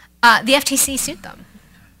 Dial-up. The FTC sued them.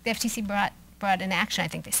 The FTC brought an action. I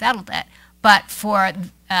think they settled it. But for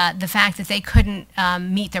the fact that they couldn't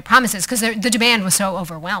meet their promises because the demand was so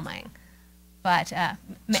overwhelming. But so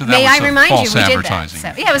may I remind you, we did that. Advertising.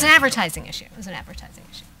 So, yeah, it was an advertising issue. It was an advertising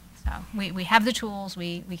issue. So we have the tools.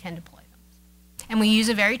 We can deploy them. And we use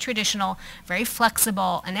a very traditional, very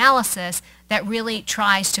flexible analysis that really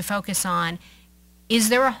tries to focus on, is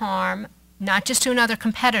there a harm, not just to another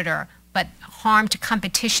competitor, but harm to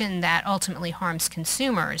competition that ultimately harms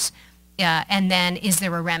consumers, and then is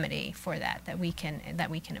there a remedy for that we can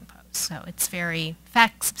impose? So it's very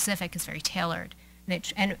fact specific, it's very tailored,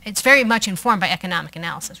 and it's very much informed by economic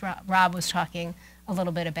analysis. Rob was talking a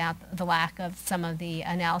little bit about the lack of some of the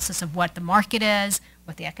analysis of what the market is,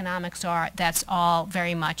 what the economics are. That's all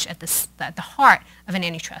very much at the heart of an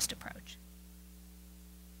antitrust approach.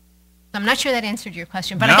 I'm not sure that answered your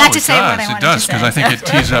question, but I got to say what I wanted to say. It does, because I think it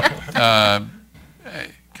tees up.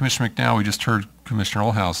 Commissioner McDowell, we just heard Commissioner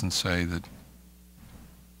Olhausen say that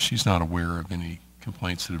she's not aware of any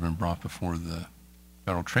complaints that have been brought before the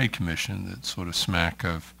Federal Trade Commission that sort of smack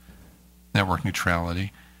of network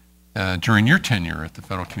neutrality. During your tenure at the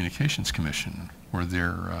Federal Communications Commission, were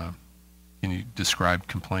there, can you describe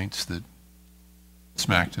complaints that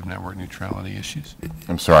smacked of network neutrality issues?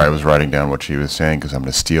 I'm sorry, I was writing down what she was saying because I'm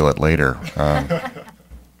going to steal it later.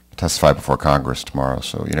 Testify before Congress tomorrow,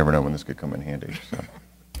 so you never know when this could come in handy.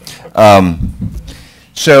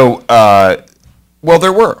 Well,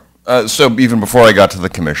 there were. So even before I got to the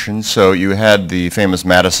commission, so you had the famous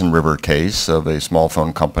Madison River case of a small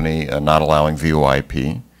phone company not allowing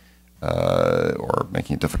VoIP or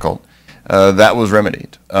making it difficult. that was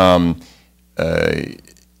remedied. Comcast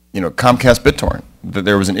BitTorrent,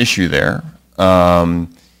 there was an issue there. It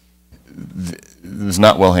was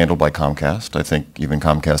not well handled by Comcast. I think even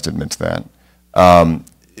Comcast admits that.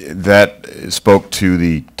 That spoke to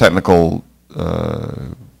the technical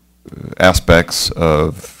aspects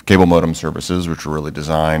of cable modem services, which were really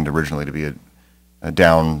designed originally to be a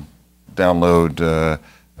download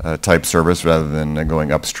type service rather than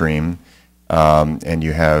going upstream. And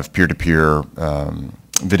you have peer-to-peer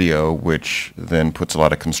video, which then puts a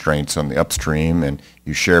lot of constraints on the upstream, and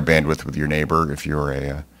you share bandwidth with your neighbor if you're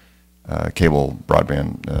a cable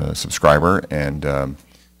broadband subscriber, and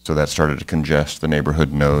so that started to congest the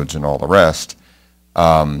neighborhood nodes and all the rest.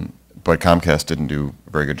 But Comcast didn't do a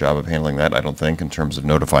very good job of handling that, I don't think, in terms of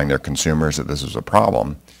notifying their consumers that this was a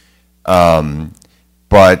problem.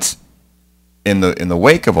 But in the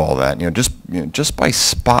wake of all that, just by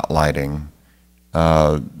spotlighting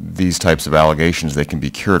these types of allegations, they can be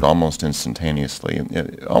cured almost instantaneously.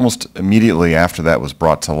 Almost immediately after that was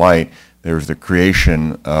brought to light, there was the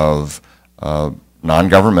creation of a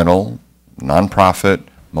non-governmental, non-profit,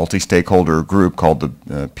 multi-stakeholder group called the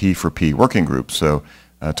P4P Working Group, so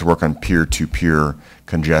to work on peer-to-peer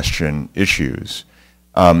congestion issues.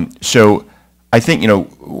 So I think,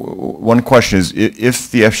 one question is,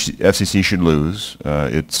 if the FCC should lose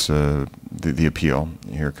the appeal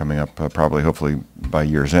here coming up probably, hopefully, by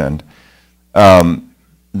year's end,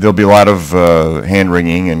 there'll be a lot of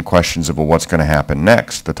hand-wringing and questions of, well, what's going to happen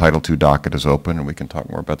next? The Title II docket is open, and we can talk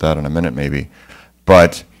more about that in a minute, maybe.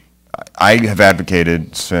 But I have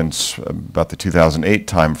advocated since about the 2008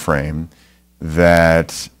 time frame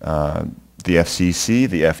that the FCC,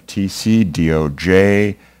 the FTC,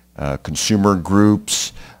 DOJ, consumer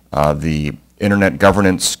groups, the internet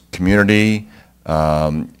governance community,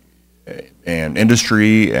 and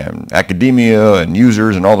industry and academia and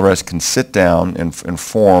users and all the rest can sit down and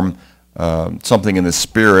form something in the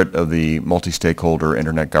spirit of the multi-stakeholder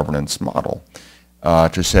internet governance model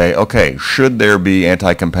to say, okay, should there be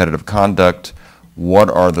anti-competitive conduct? What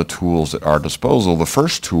are the tools at our disposal? The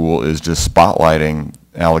first tool is just spotlighting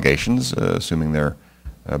allegations, assuming they're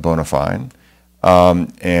bona fide,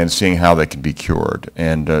 and seeing how they can be cured.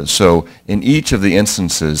 And so in each of the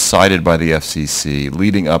instances cited by the FCC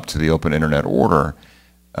leading up to the Open Internet Order,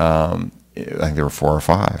 I think there were 4 or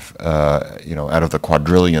 5, out of the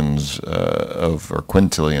quadrillions or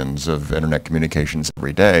quintillions of internet communications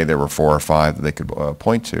every day, there were 4 or 5 that they could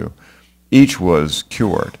point to. Each was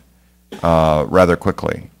cured rather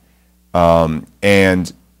quickly.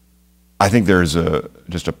 And I think there's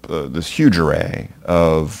this huge array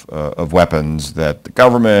of weapons that the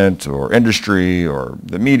government or industry or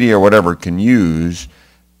the media or whatever can use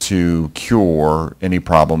to cure any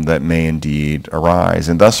problem that may indeed arise.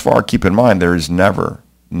 And thus far, keep in mind, there has never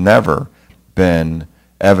been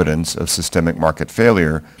evidence of systemic market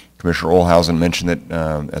failure. Commissioner Olhausen mentioned that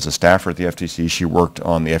as a staffer at the FTC, she worked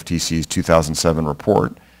on the FTC's 2007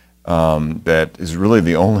 report that is really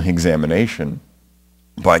the only examination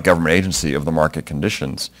by a government agency of the market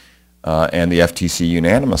conditions. And the FTC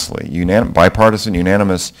unanimously, bipartisan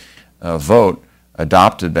unanimous vote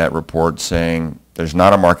adopted that report saying there's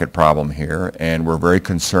not a market problem here, and we're very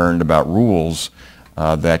concerned about rules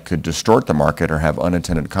that could distort the market or have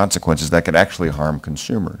unintended consequences that could actually harm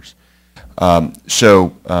consumers.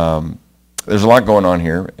 So there's a lot going on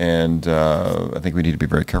here, and I think we need to be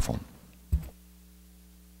very careful.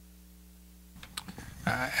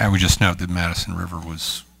 I would just note that Madison River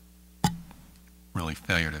was really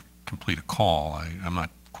failure to complete a call. I'm not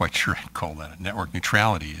quite sure I'd call that a network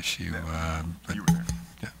neutrality issue. But You were there.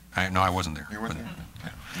 yeah, no, I wasn't there. You weren't there? Yeah.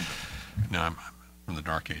 No, I'm from the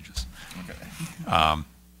dark ages. Okay.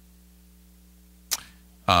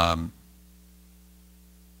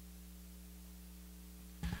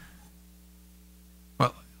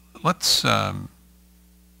 Well, let's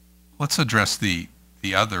address the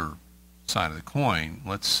other side of the coin.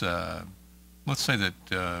 Let's say that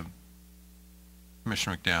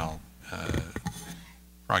Commissioner McDowell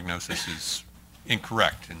prognosis is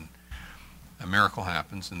incorrect and a miracle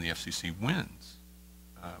happens and the FCC wins.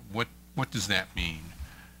 What does that mean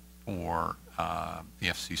for the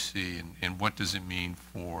FCC, and what does it mean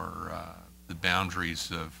for the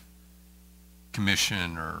boundaries of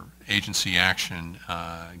commission or agency action,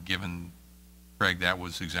 given, Greg, that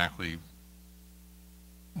was exactly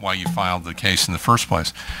why you filed the case in the first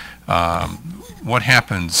place. What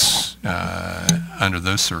happens under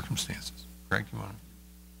those circumstances? Greg, you want to?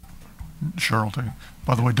 Sure, I'll tell you.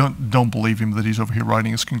 By the way, don't believe him that he's over here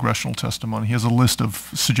writing his congressional testimony. He has a list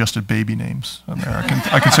of suggested baby names on there. I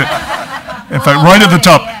can say, in fact, right at the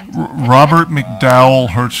top, Robert McDowell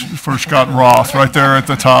first got Roth right there at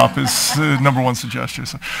the top is #1 suggestion.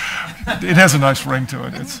 So it has a nice ring to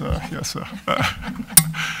it. It's yes.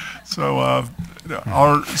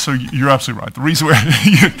 So you're absolutely right. The reason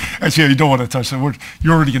actually you don't want to touch that.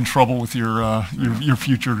 You're already in trouble with your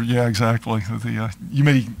future. Yeah, exactly.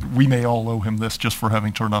 We may all owe him this just for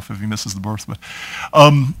having turned off if he misses the birth. But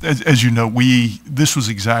as you know, this was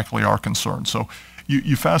exactly our concern. So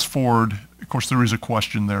you fast forward. Of course, there is a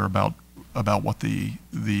question there about what the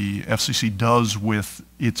FCC does with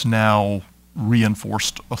its now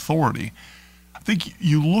reinforced authority. I think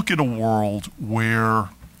you look at a world where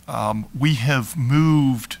we have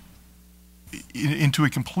moved into a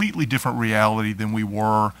completely different reality than we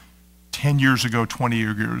were 10 years ago, 20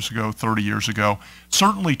 years ago, 30 years ago.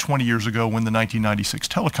 Certainly 20 years ago when the 1996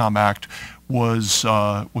 Telecom Act was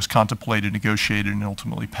contemplated, negotiated, and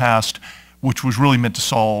ultimately passed, which was really meant to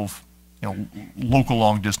solve local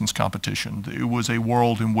long-distance competition. It was a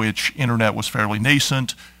world in which internet was fairly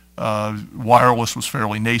nascent, wireless was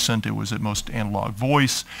fairly nascent, it was at most analog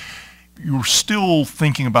voice. You were still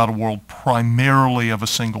thinking about a world primarily of a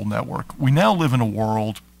single network. We now live in a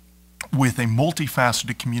world with a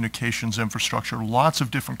multifaceted communications infrastructure, lots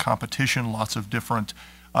of different competition, lots of different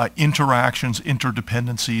interactions,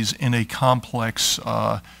 interdependencies in a complex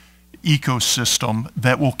ecosystem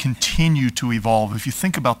that will continue to evolve. If you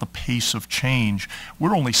think about the pace of change,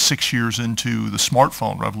 we're only 6 years into the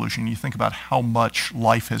smartphone revolution. You think about how much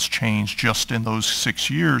life has changed just in those 6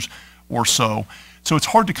 years or so. So it's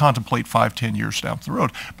hard to contemplate 5, 10 years down the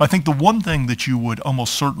road. But I think the one thing that you would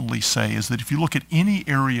almost certainly say is that if you look at any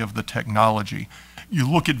area of the technology, you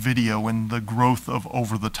look at video and the growth of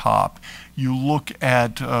over-the-top, you look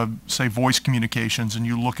at, say, voice communications, and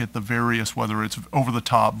you look at the various, whether it's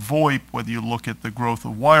over-the-top VoIP, whether you look at the growth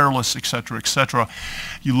of wireless, et cetera,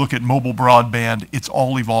 you look at mobile broadband, it's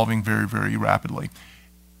all evolving very, very rapidly.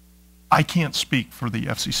 I can't speak for the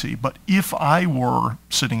FCC, but if I were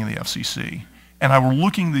sitting in the FCC, and I were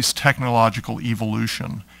looking at this technological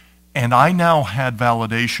evolution, and I now had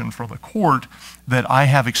validation from the court that I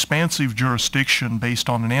have expansive jurisdiction based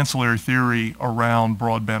on an ancillary theory around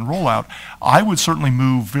broadband rollout, I would certainly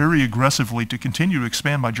move very aggressively to continue to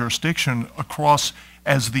expand my jurisdiction across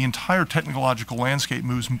as the entire technological landscape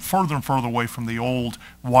moves further and further away from the old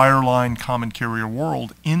wireline common carrier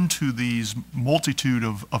world into these multitude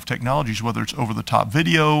of technologies, whether it's over-the-top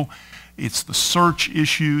video, it's the search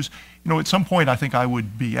issues. At some point, I think I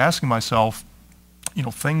would be asking myself,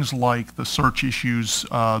 things like the search issues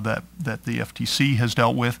that the FTC has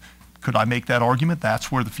dealt with, could I make that argument?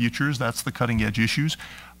 That's where the future is. That's the cutting edge issues.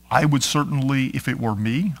 I would certainly, if it were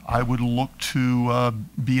me, I would look to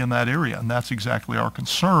be in that area. And that's exactly our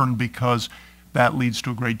concern, because that leads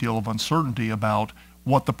to a great deal of uncertainty about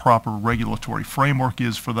what the proper regulatory framework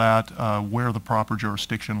is for that, where the proper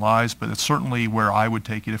jurisdiction lies, but it's certainly where I would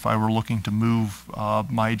take it if I were looking to move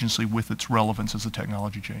my agency with its relevance as the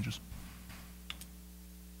technology changes.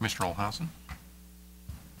 Mr. Olhausen?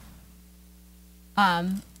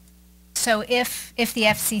 So if the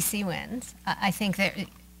FCC wins, I think that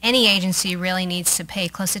any agency really needs to pay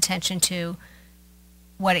close attention to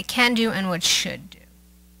what it can do and what it should do.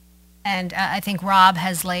 And I think Rob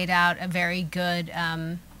has laid out a very good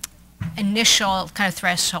initial kind of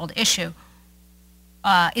threshold issue.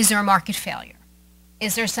 Is there a market failure?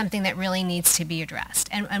 Is there something that really needs to be addressed?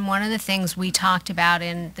 And one of the things we talked about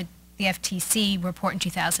in the FTC report in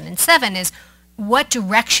 2007 is, what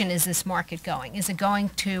direction is this market going? Is it going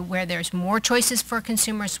to where there's more choices for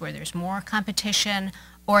consumers, where there's more competition,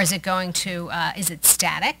 or is it going to, is it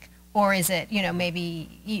static, or is it, maybe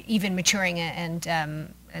even maturing and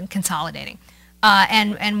consolidating?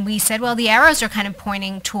 And we said, well, the arrows are kind of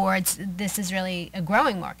pointing towards this is really a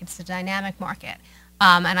growing market. It's a dynamic market.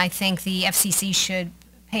 And I think the FCC should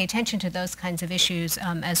pay attention to those kinds of issues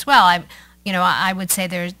as well. I would say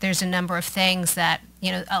there's a number of things that,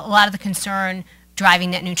 a lot of the concern driving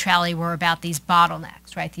net neutrality were about these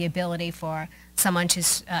bottlenecks, right? The ability for someone to,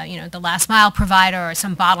 the last mile provider or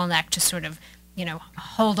some bottleneck to sort of,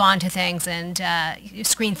 hold on to things and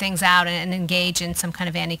screen things out and engage in some kind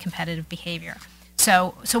of anti-competitive behavior.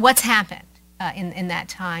 So what's happened in that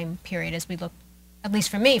time period as we look, at least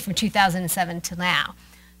for me, from 2007 to now?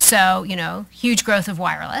 So, huge growth of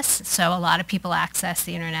wireless. So a lot of people access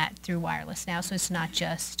the internet through wireless now, so it's not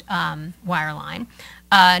just wireline.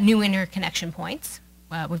 New interconnection points,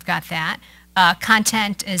 we've got that.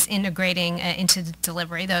 Content is integrating into the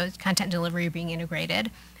delivery. Those content delivery are being integrated.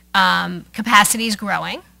 Capacity is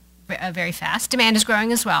growing very fast. Demand is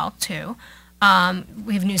growing as well, too.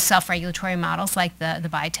 We have new self-regulatory models like the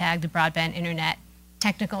BITAG, the Broadband Internet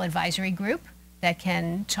Technical Advisory Group, that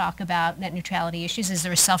can talk about net neutrality issues. Is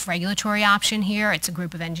there a self-regulatory option here? It's a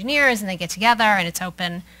group of engineers and they get together and it's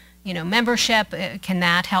open, membership. Can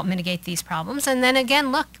that help mitigate these problems? And then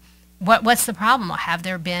again, look, what's the problem? Have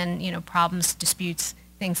there been, problems, disputes,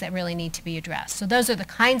 things that really need to be addressed? So those are the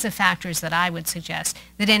kinds of factors that I would suggest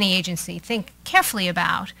that any agency think carefully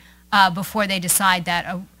about before they decide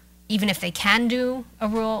that even if they can do a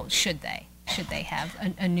rule, should they have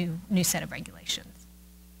a new set of regulations?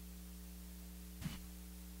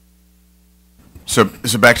 So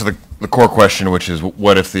back to the core question, which is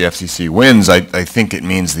what if the FCC wins? I think it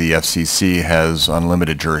means the FCC has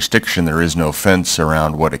unlimited jurisdiction. There is no fence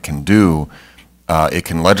around what it can do. It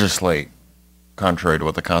can legislate contrary to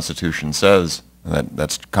what the Constitution says.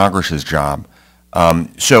 That's Congress's job.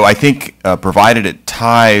 So I think provided it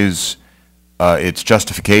ties its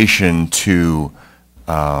justification to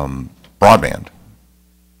broadband.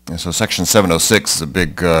 And so Section 706 is a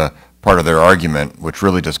big part of their argument, which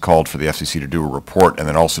really just called for the FCC to do a report and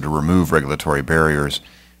then also to remove regulatory barriers,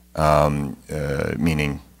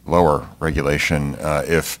 meaning lower regulation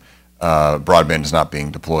if broadband is not being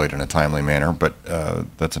deployed in a timely manner, but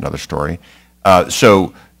that's another story.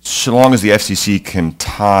 So long as the FCC can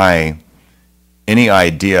tie any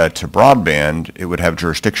idea to broadband, it would have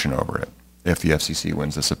jurisdiction over it if the FCC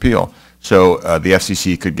wins this appeal. So the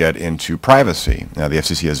FCC could get into privacy. Now the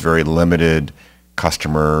FCC has very limited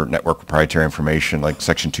customer network proprietary information like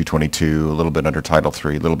Section 222, a little bit under Title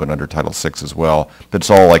III, a little bit under Title VI as well, but it's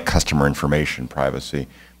all like customer information privacy.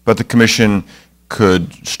 But the Commission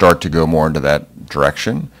could start to go more into that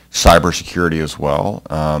direction. Cybersecurity as well.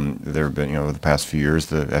 There have been, over the past few years,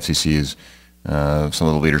 the FCC is, some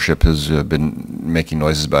of the leadership has been making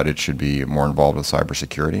noises about it should be more involved with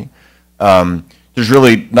cybersecurity. There's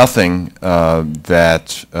really nothing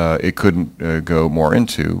that it couldn't go more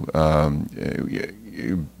into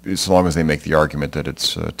as long as they make the argument that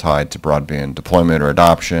it's tied to broadband deployment or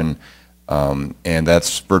adoption, and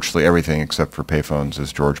that's virtually everything except for payphones,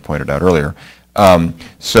 as George pointed out earlier. But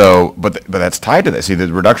that's tied to this. See,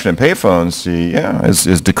 the reduction in payphones,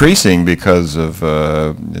 is decreasing because of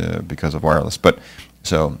wireless. But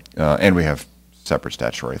and we have separate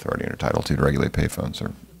statutory authority under Title II to regulate payphones.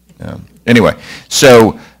 Anyway,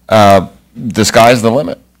 so the sky's the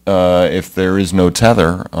limit if there is no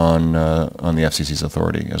tether on the FCC's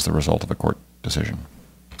authority as the result of a court decision.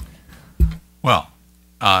 Well,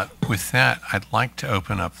 with that, I'd like to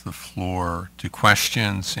open up the floor to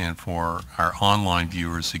questions, and for our online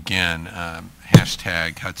viewers, again,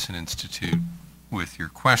 hashtag Hudson Institute with your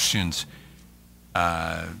questions.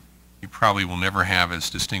 You probably will never have as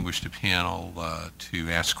distinguished a panel to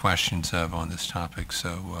ask questions of on this topic,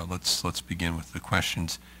 so let's begin with the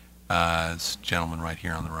questions. This gentleman right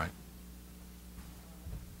here on the right.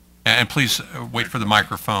 And please wait for the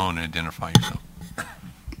microphone and identify yourself.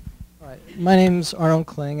 My name's Arnold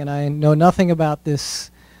Kling, and I know nothing about this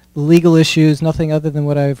legal issues, nothing other than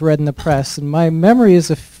what I've read in the press. And my memory is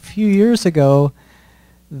a few years ago,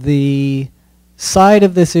 the side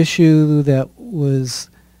of this issue that was,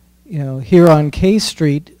 here on K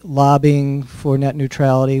Street lobbying for net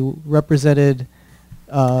neutrality represented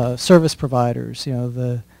service providers,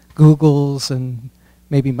 the Googles and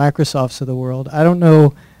maybe Microsofts of the world. I don't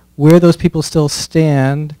know where those people still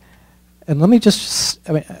stand. And let me just,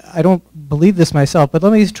 I don't believe this myself, but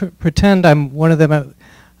let me pretend I'm one of them.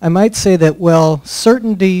 I might say that, well,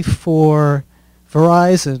 certainty for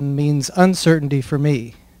Verizon means uncertainty for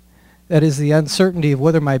me. That is the uncertainty of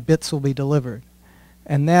whether my bits will be delivered.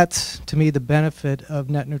 And that's, to me, the benefit of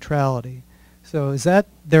net neutrality. So is that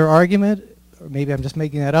their argument? Or maybe I'm just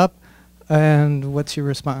making that up. And what's your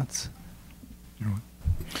response?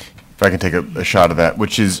 If I can take a shot at that,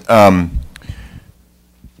 which is,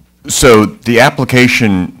 so the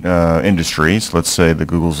application industries, let's say the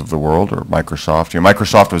Googles of the world or Microsoft,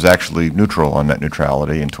 Microsoft was actually neutral on net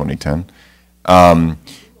neutrality in 2010.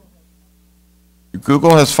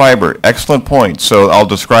 Google has fiber. Excellent point. So I'll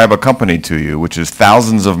describe a company to you, which is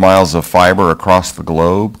thousands of miles of fiber across the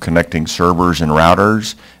globe connecting servers and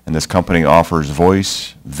routers, and this company offers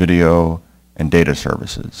voice, video, and data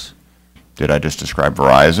services. Did I just describe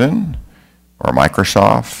Verizon or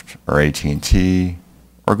Microsoft or AT&T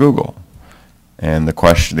or Google? And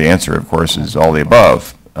the answer, of course, is all the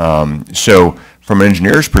above. So from an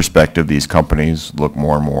engineer's perspective, these companies look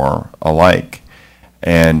more and more alike.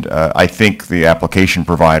 And I think the application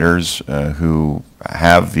providers who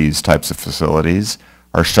have these types of facilities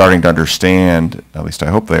are starting to understand, at least I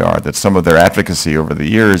hope they are, that some of their advocacy over the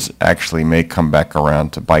years actually may come back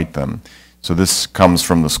around to bite them. So this comes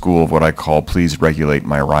from the school of what I call, please regulate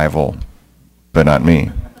my rival, but not me.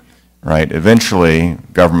 right? Eventually,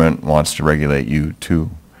 government wants to regulate you too,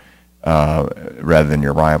 rather than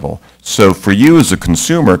your rival. So for you as a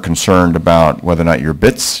consumer concerned about whether or not your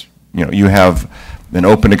bits, you have an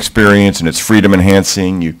open experience and it's freedom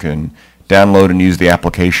enhancing, you can download and use the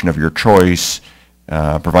application of your choice,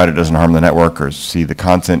 provided it doesn't harm the network or see the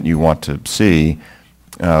content you want to see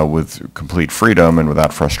with complete freedom and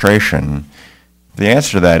without frustration. The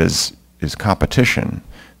answer to that is competition.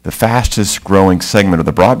 The fastest growing segment of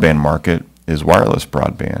the broadband market is wireless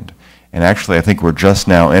broadband. And actually, I think we're just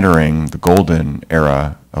now entering the golden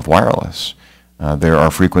era of wireless. There are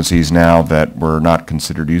frequencies now that were not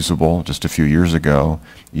considered usable just a few years ago.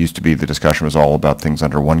 It used to be the discussion was all about things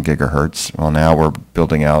under 1 gigahertz. Well, now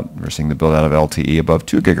we're seeing the build out of LTE above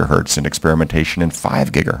 2 gigahertz and experimentation in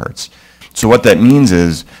 5 gigahertz. So what that means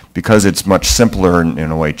is, because it's much simpler and in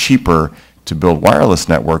a way cheaper to build wireless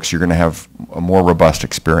networks, you're going to have a more robust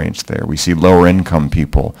experience there. We see lower income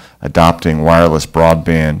people adopting wireless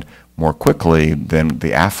broadband more quickly than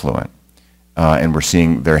the affluent. And we're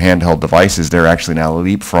seeing their handheld devices, they're actually now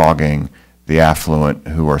leapfrogging the affluent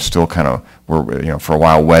who are still kind of, for a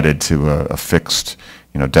while wedded to a fixed,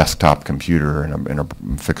 desktop computer and a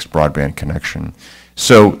fixed broadband connection.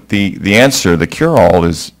 So the answer, the cure-all,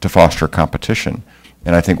 is to foster competition.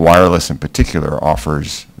 And I think wireless in particular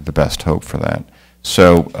offers the best hope for that.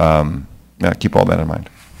 So keep all that in mind.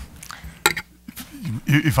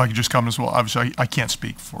 If I could just comment as well, obviously I can't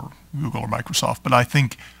speak for Google or Microsoft, but I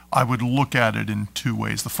think I would look at it in two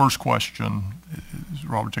ways. The first question, as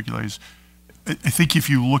Rob articulates, I think if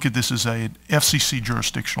you look at this as an FCC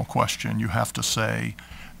jurisdictional question, you have to say,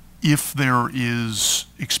 if there is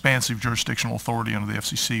expansive jurisdictional authority under the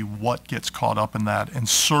FCC, what gets caught up in that? And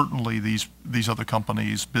certainly these other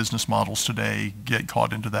companies' business models today get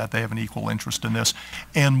caught into that. They have an equal interest in this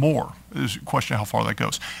and more. There's a question how far that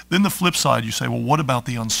goes. Then the flip side, you say, well, what about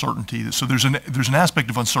the uncertainty? So there's an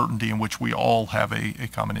aspect of uncertainty in which we all have a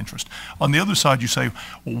common interest. On the other side, you say,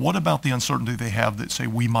 well, what about the uncertainty they have that say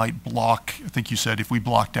we might block, I think you said, if we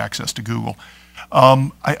blocked access to Google.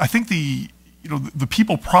 I think the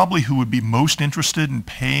people probably who would be most interested in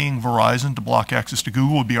paying Verizon to block access to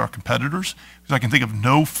Google would be our competitors, because I can think of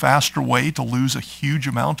no faster way to lose a huge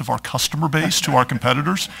amount of our customer base to our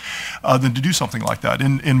competitors than to do something like that.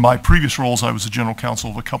 In my previous roles, I was the general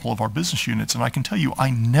counsel of a couple of our business units, and I can tell you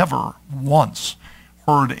I never once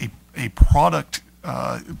heard a product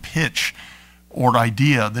pitch or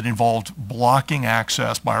idea that involved blocking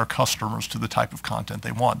access by our customers to the type of content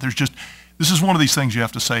they want. This is one of these things you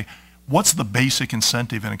have to say, what's the basic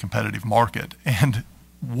incentive in a competitive market? And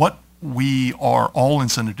what we are all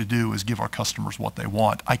incented to do is give our customers what they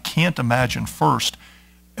want. I can't imagine first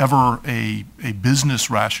ever a business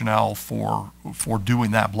rationale for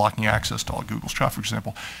doing that, blocking access to all Google's traffic, for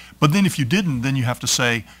example. But then if you didn't, then you have to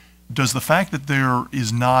say, does the fact that there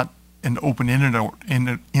is not an open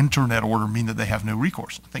internet order mean that they have no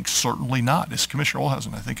recourse? I think certainly not. As Commissioner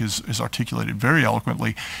Olhausen, I think, is articulated very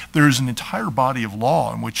eloquently, there is an entire body of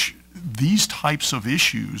law in which these types of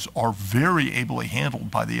issues are very ably handled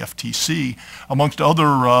by the FTC, amongst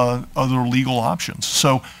other legal options.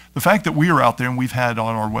 So the fact that we are out there, and we've had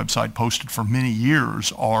on our website posted for many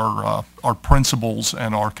years our principles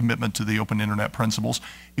and our commitment to the open internet principles,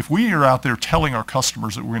 if we are out there telling our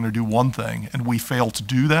customers that we're going to do one thing and we fail to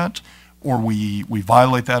do that, or we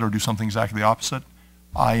violate that or do something exactly the opposite,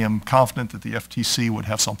 I am confident that the FTC would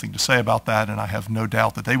have something to say about that, and I have no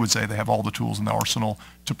doubt that they would say they have all the tools in the arsenal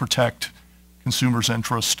to protect consumers'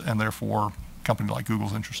 interest and therefore a company like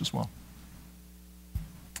Google's interest as well.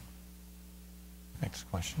 Next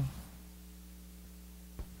question.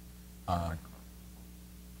 Yeah,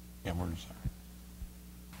 we're sorry.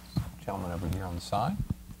 Gentleman over here on the side.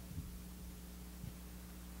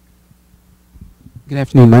 Good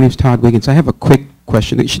afternoon. My name is Todd Wiggins. I have a quick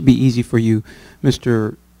question. It should be easy for you,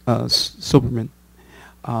 Mr. Silberman.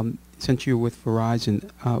 Since you're with Verizon,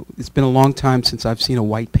 it's been a long time since I've seen a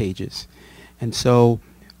white pages. And so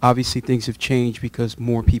obviously things have changed because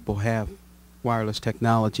more people have wireless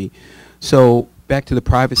technology. So back to the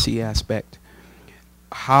privacy aspect,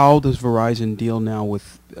 how does Verizon deal now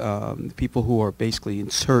with people who are basically in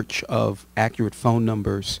search of accurate phone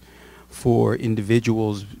numbers for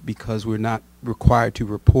individuals, because we're not required to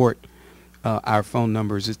report our phone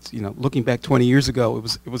numbers? It's, looking back 20 years ago,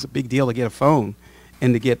 it was a big deal to get a phone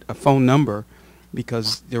and to get a phone number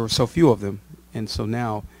because there were so few of them. And so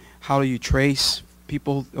now, how do you trace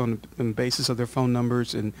people on the basis of their phone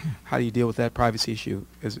numbers, and how do you deal with that privacy issue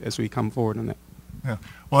as we come forward on that? Yeah.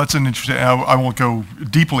 Well, that's an interesting. I won't go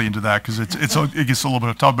deeply into that because it gets a little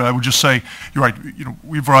bit tough. But I would just say you're right. You know,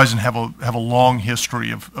 we at Verizon have a long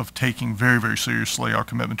history of taking very, very seriously our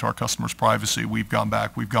commitment to our customers' privacy. We've gone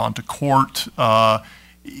back. We've gone to court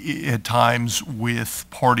at times with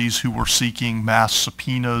parties who were seeking mass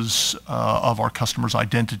subpoenas of our customers'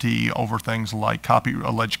 identity over things like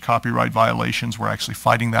alleged copyright violations. We're actually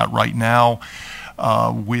fighting that right now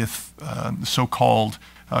with so-called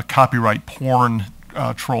copyright porn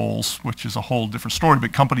trolls, which is a whole different story,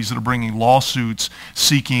 but companies that are bringing lawsuits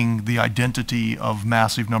seeking the identity of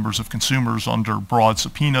massive numbers of consumers under broad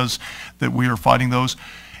subpoenas, that we are fighting those.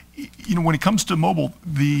 You know, when it comes to mobile,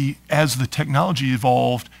 as the technology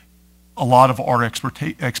evolved, a lot of our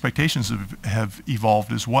expectations have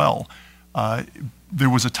evolved as well. There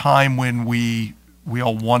was a time when we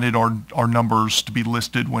all wanted our numbers to be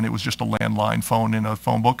listed when it was just a landline phone in a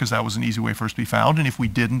phone book, because that was an easy way for us to be found. And if we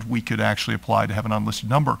didn't, we could actually apply to have an unlisted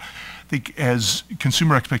number. I think as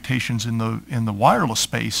consumer expectations in the wireless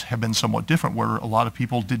space have been somewhat different, where a lot of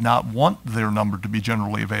people did not want their number to be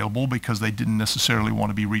generally available because they didn't necessarily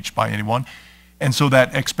want to be reached by anyone. And so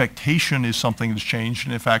that expectation is something that's changed.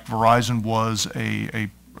 And in fact, Verizon was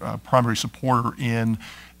a primary supporter in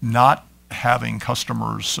not having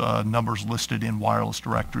customers' numbers listed in wireless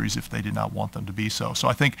directories if they did not want them to be so. So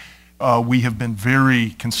I think we have been very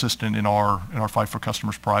consistent in our fight for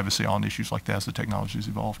customers' privacy on issues like that as the technology has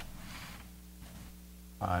evolved.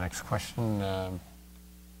 Next question,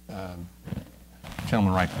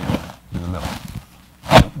 gentleman right there in the middle.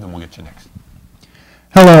 Then we'll get you next.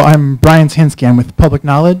 Hello, I'm Brian Tanscan with Public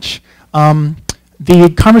Knowledge.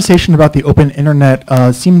 The conversation about the open internet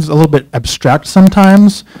seems a little bit abstract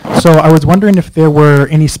sometimes, so I was wondering if there were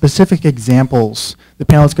any specific examples the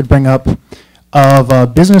panelists could bring up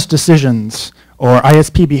of business decisions or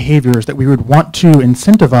ISP behaviors that we would want to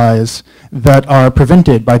incentivize that are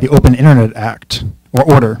prevented by the Open Internet Act or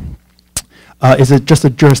order. Is it just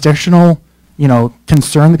a jurisdictional,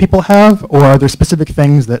 concern that people have, or are there specific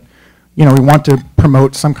things that, we want to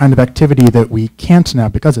promote some kind of activity that we can't now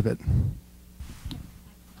because of it?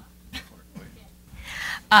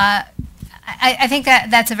 I think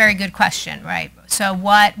that's a very good question, right? So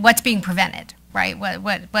what's being prevented, right?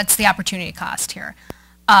 What's the opportunity cost here?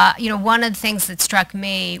 One of the things that struck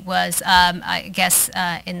me was, involved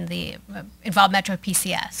Metro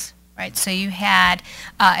PCS, right? So you had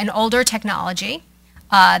an older technology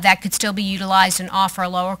that could still be utilized and offer a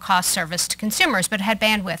lower cost service to consumers, but it had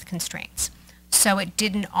bandwidth constraints. So it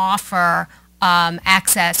didn't offer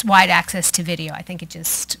wide access to video. I think it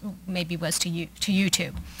just maybe was to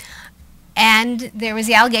YouTube. And there was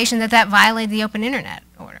the allegation that violated the Open Internet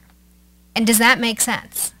Order. And does that make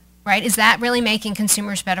sense, right? Is that really making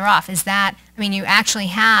consumers better off? You actually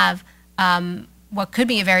have what could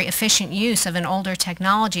be a very efficient use of an older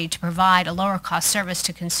technology to provide a lower cost service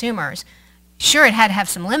to consumers. Sure, it had to have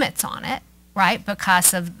some limits on it, right,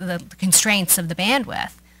 because of the constraints of the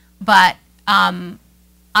bandwidth. But I'm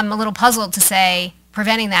a little puzzled to say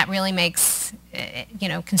preventing that really makes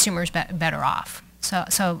consumers better off.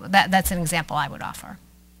 So that's an example I would offer,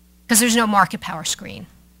 because there's no market power screen,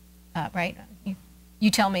 right?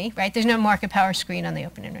 You tell me, right? There's no market power screen on the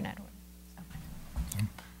Open Internet.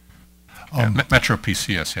 Metro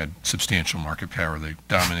PCS had substantial market power. They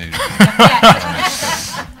dominated.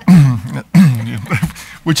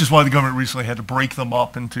 Which is why the government recently had to break them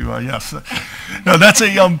up into yes. No, that's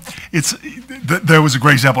a there was a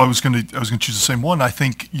great example. I was going to choose the same one. I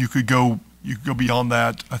think you could go beyond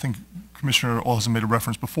that. I think Commissioner Olsen made a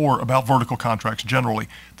reference before about vertical contracts generally.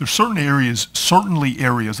 There's certainly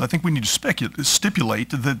areas I think we need to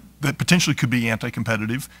stipulate that potentially could be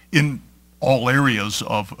anti-competitive in all areas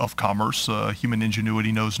of commerce. Human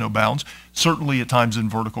ingenuity knows no bounds, certainly at times in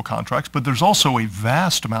vertical contracts, but there's also a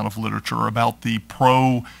vast amount of literature about the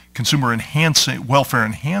pro-consumer enhancing, welfare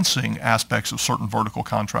enhancing aspects of certain vertical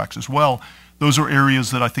contracts as well. Those are areas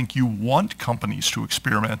that I think you want companies to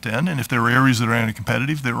experiment in, and if there are areas that are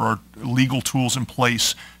anti-competitive, there are legal tools in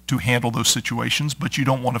place to handle those situations, but you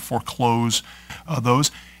don't want to foreclose those.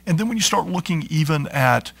 And then when you start looking even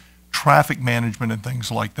at traffic management and things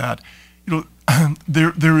like that,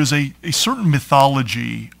 there is a certain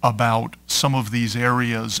mythology about some of these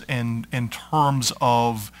areas in terms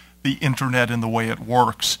of the internet and the way it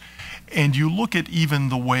works. And you look at even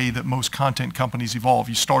the way that most content companies evolve.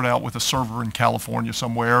 You start out with a server in California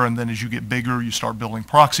somewhere, and then as you get bigger, you start building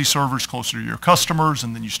proxy servers closer to your customers,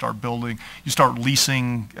 and then you start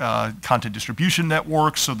leasing content distribution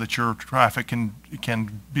networks so that your traffic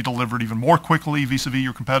can be delivered even more quickly vis-a-vis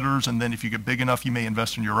your competitors. And then if you get big enough, you may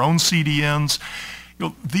invest in your own CDNs.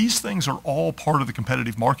 these things are all part of the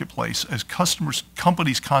competitive marketplace as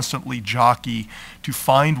companies constantly jockey to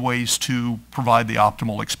find ways to provide the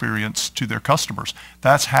optimal experience to their customers.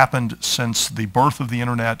 That's happened since the birth of the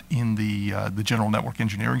internet in the general network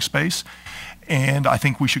engineering space. And I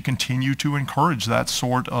think we should continue to encourage that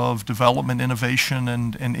sort of development, innovation,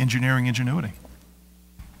 and engineering ingenuity.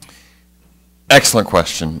 Excellent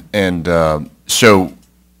question. And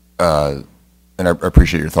and I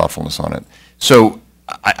appreciate your thoughtfulness on it. So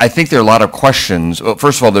I think there are a lot of questions. Well,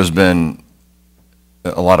 first of all, there's been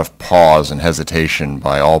a lot of pause and hesitation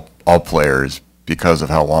by all players because of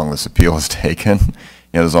how long this appeal has taken.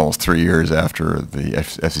 There's almost 3 years after the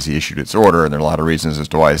FCC issued its order, and there are a lot of reasons as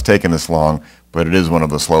to why it's taken this long, but it is one of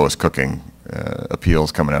the slowest cooking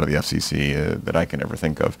appeals coming out of the FCC that I can ever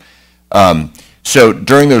think of. So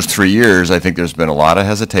during those 3 years, I think there's been a lot of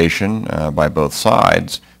hesitation by both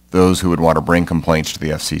sides, those who would want to bring complaints to the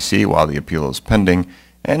FCC while the appeal is pending,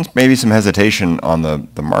 and maybe some hesitation on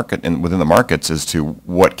the market and within the markets as to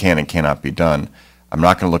what can and cannot be done. I'm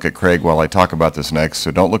not going to look at Craig while I talk about this next,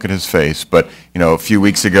 so don't look at his face. But a few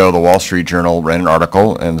weeks ago, the Wall Street Journal ran an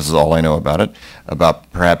article, and this is all I know about it, about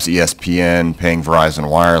perhaps ESPN paying Verizon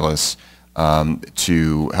Wireless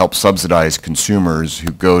to help subsidize consumers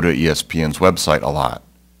who go to ESPN's website a lot,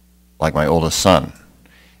 like my oldest son.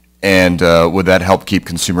 And would that help keep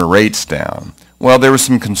consumer rates down? Well, there was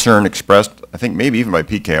some concern expressed, I think maybe even by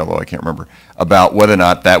PK, although I can't remember, about whether or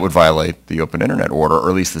not that would violate the Open Internet Order, or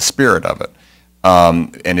at least the spirit of it.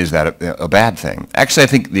 And is that a bad thing? Actually, I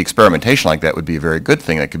think the experimentation like that would be a very good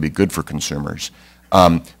thing. That could be good for consumers.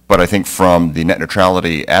 But I think from the net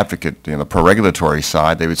neutrality advocate, the pro-regulatory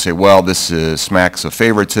side, they would say, well, this smacks of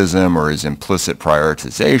favoritism or is implicit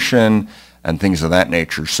prioritization and things of that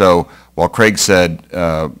nature. So while Craig said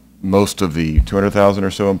most of the 200,000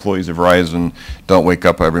 or so employees of Verizon don't wake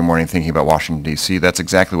up every morning thinking about Washington, D.C., that's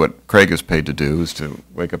exactly what Craig is paid to do, is to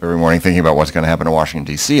wake up every morning thinking about what's going to happen in Washington,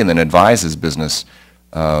 D.C., and then advise his business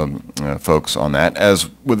folks on that, as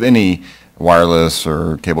with any wireless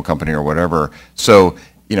or cable company or whatever. So,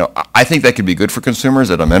 I think that could be good for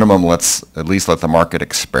consumers. At a minimum, let's at least let the market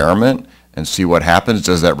experiment and see what happens.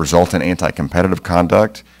 Does that result in anti-competitive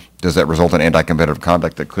conduct? Does that result in anti-competitive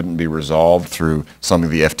conduct that couldn't be resolved through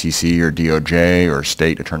something the FTC or DOJ or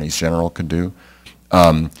state attorneys general could do?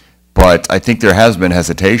 But I think there has been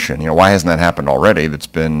hesitation. Why hasn't that happened already? That's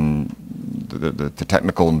been the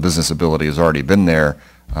technical and business ability has already been there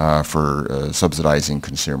for subsidizing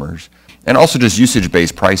consumers. And also just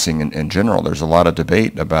usage-based pricing in general. There's a lot of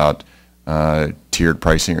debate about tiered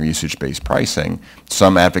pricing or usage-based pricing.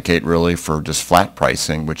 Some advocate really for just flat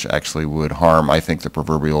pricing, which actually would harm, I think, the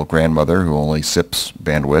proverbial grandmother who only sips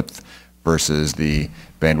bandwidth versus the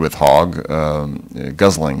bandwidth hog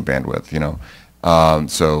guzzling bandwidth,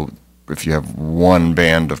 So if you have one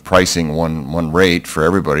band of pricing, one rate for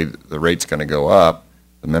everybody, the rate's going to go up,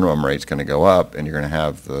 the minimum rate's going to go up, and you're going to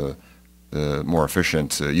have the more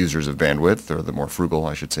efficient users of bandwidth, or the more frugal,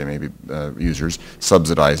 I should say, maybe, users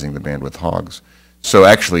subsidizing the bandwidth hogs. So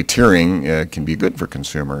actually tiering can be good for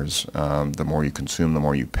consumers. The more you consume, the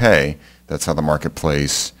more you pay. That's how the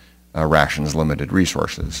marketplace rations limited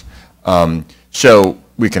resources. So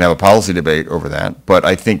we can have a policy debate over that, but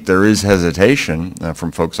I think there is hesitation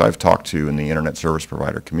from folks I've talked to in the internet service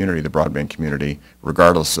provider community, the broadband community,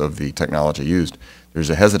 regardless of the technology used. There's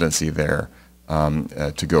a hesitancy there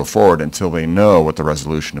to go forward until they know what the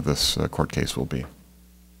resolution of this court case will be.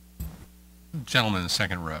 Gentleman in the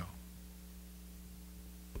second row.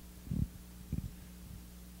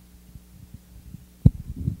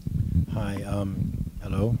 Hi,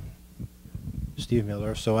 hello, Steve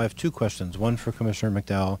Miller. So I have two questions, one for Commissioner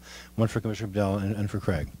McDowell, and for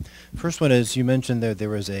Craig. First one is, you mentioned that there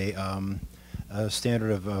was a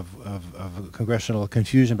standard of congressional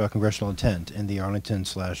confusion about congressional intent in the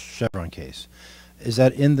Arlington/Chevron case. Is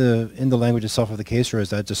that in the language itself of the case, or is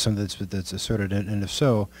that just something that's asserted? And if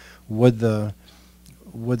so, would the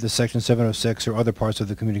Section 706 or other parts of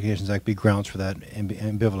the Communications Act be grounds for that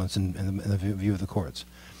ambivalence in the view of the courts?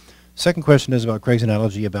 Second question is about Craig's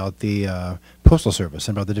analogy about the Postal Service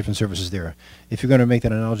and about the different services there. If you're going to make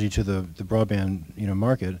that analogy to the broadband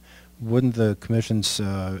market, wouldn't the Commission's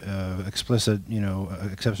explicit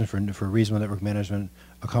exception for reasonable network management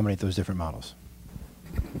accommodate those different models?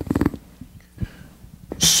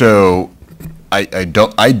 So I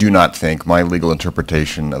do not think my legal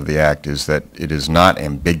interpretation of the Act is that it is not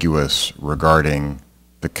ambiguous regarding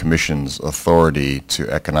the Commission's authority to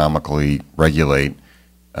economically regulate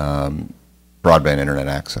broadband internet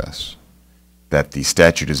access. that the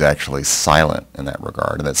statute is actually silent in that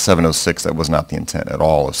regard, and that 706, that was not the intent at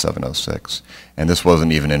all of 706. And this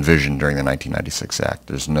wasn't even envisioned during the 1996 Act.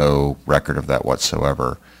 There's no record of that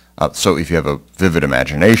whatsoever. So if you have a vivid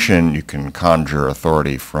imagination, you can conjure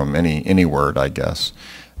authority from any word, I guess.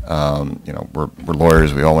 You know, we're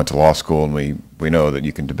lawyers. We all went to law school, and we know that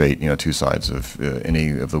you can debate, you know, two sides of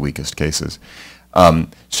any of the weakest cases.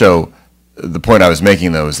 So the point I was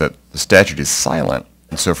making, though, is that the statute is silent.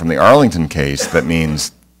 And so from the Arlington case, that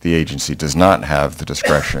means the agency does not have the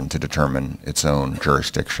discretion to determine its own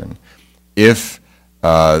jurisdiction. If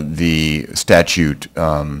the statute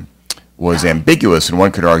was ambiguous, and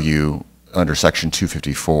one could argue under Section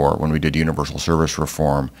 254, when we did universal service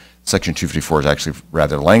reform, Section 254 is actually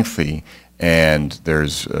rather lengthy, and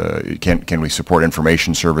there's can we support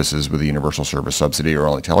information services with a universal service subsidy or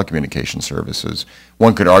only telecommunication services?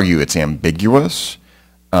 One could argue it's ambiguous,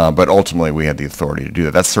 but ultimately we had the authority to do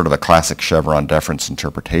that. That's sort of a classic Chevron deference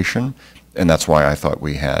interpretation, and that's why I thought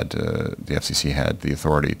we had, the FCC had the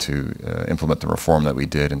authority to implement the reform that we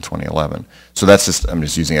did in 2011. So that's just, I'm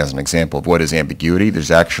just using as an example of what is ambiguity. There's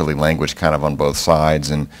actually language kind of on both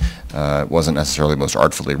sides, and it wasn't necessarily most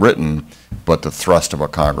artfully written, but the thrust of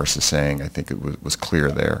what Congress is saying, I think it was clear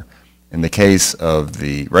there. In the case of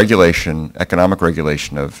the regulation, economic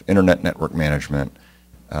regulation of internet network management,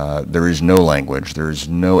 there is no language, there is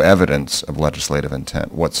no evidence of legislative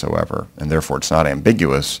intent whatsoever, and therefore it's not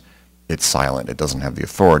ambiguous. It's silent. It doesn't have the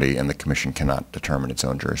authority, and the Commission cannot determine its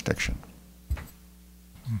own jurisdiction.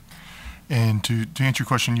 And to answer your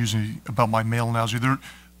question using about my mail analogy,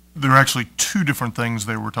 there are actually two different things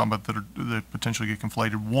they were talking about that potentially get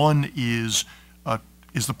conflated. One is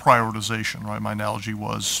the prioritization, right? My analogy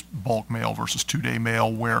was bulk mail versus two-day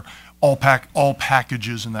mail, where all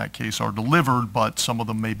packages in that case are delivered, but some of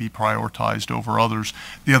them may be prioritized over others.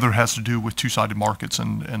 The other has to do with two-sided markets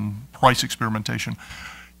and price experimentation.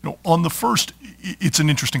 You know, on the first, it's an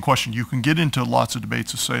interesting question. You can get into lots of debates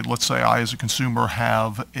to say, let's say I as a consumer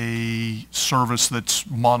have a service that's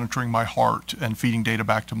monitoring my heart and feeding data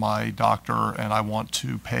back to my doctor, and I want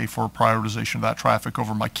to pay for prioritization of that traffic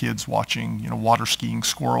over my kids watching, you know, water skiing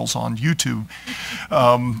squirrels on YouTube,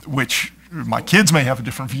 which my kids may have a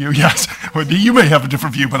different view, yes. You may have a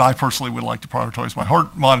different view, but I personally would like to prioritize my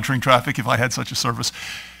heart monitoring traffic if I had such a service.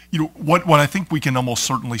 You know, what I think we can almost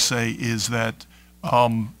certainly say is that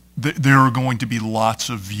there are going to be lots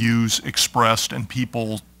of views expressed and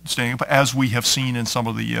people standing up, as we have seen in some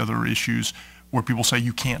of the other issues where people say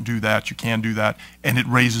you can't do that, you can do that, and it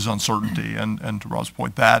raises uncertainty. And to Rob's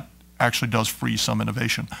point, that actually does free some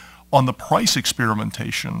innovation. On the price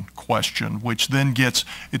experimentation question, which then gets,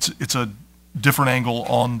 it's a different angle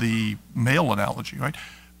on the mail analogy, right?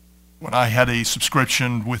 When I had a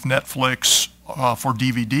subscription with Netflix for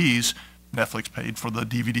DVDs, Netflix paid for the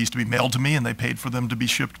DVDs to be mailed to me, and they paid for them to be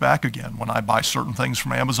shipped back again. When I buy certain things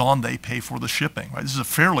from Amazon, they pay for the shipping. Right? This is a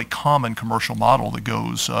fairly common commercial model that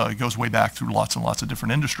goes way back through lots and lots of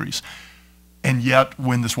different industries. And yet,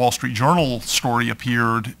 when this Wall Street Journal story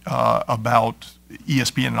appeared about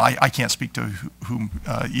ESPN, and I can't speak to whom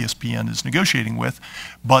ESPN is negotiating with,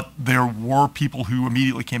 but there were people who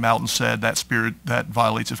immediately came out and said that that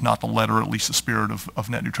violates, if not the letter, at least the spirit of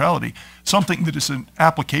net neutrality, something that is an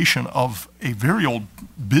application of a very old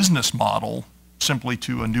business model simply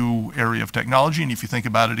to a new area of technology. And if you think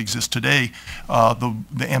about it, exists today,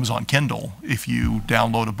 the Amazon Kindle. If you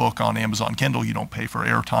download a book on Amazon Kindle, you don't pay for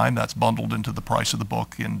airtime. That's bundled into the price of the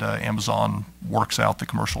book, and Amazon works out the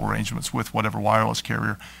commercial arrangements with whatever wireless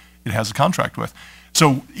carrier it has a contract with.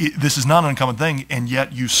 So this is not an uncommon thing, and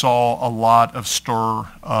yet you saw a lot of stir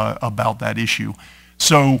about that issue.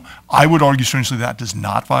 So I would argue strangely that does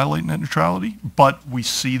not violate net neutrality, but we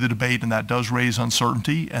see the debate, and that does raise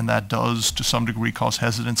uncertainty, and that does to some degree cause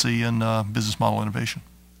hesitancy in business model innovation.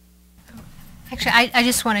 Actually, I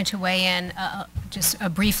just wanted to weigh in just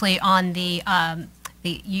briefly on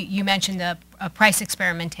you mentioned the price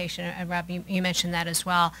experimentation, and Rob, you mentioned that as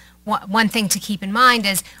well. One thing to keep in mind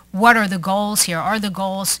is, what are the goals here? Are the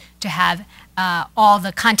goals to have all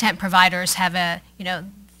the content providers have a, you know,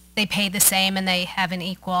 they pay the same and they have an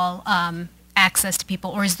equal access to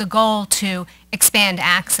people, or is the goal to expand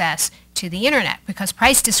access to the internet? Because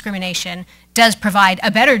price discrimination does provide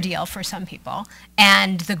a better deal for some people,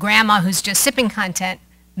 and the grandma who's just sipping content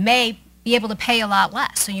may be able to pay a lot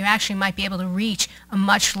less. So you actually might be able to reach a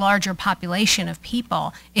much larger population of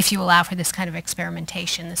people if you allow for this kind of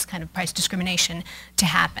experimentation, this kind of price discrimination to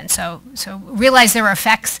happen. So realize there are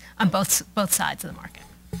effects on both sides of the market.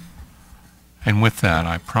 And with that,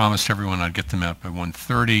 I promised everyone I'd get them out by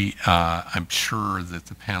 1:30. I'm sure that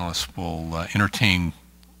the panelists will entertain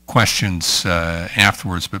questions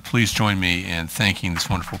afterwards, but please join me in thanking this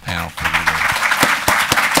wonderful panel for today.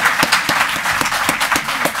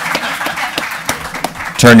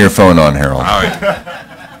 Turn your phone on, Harold. All right.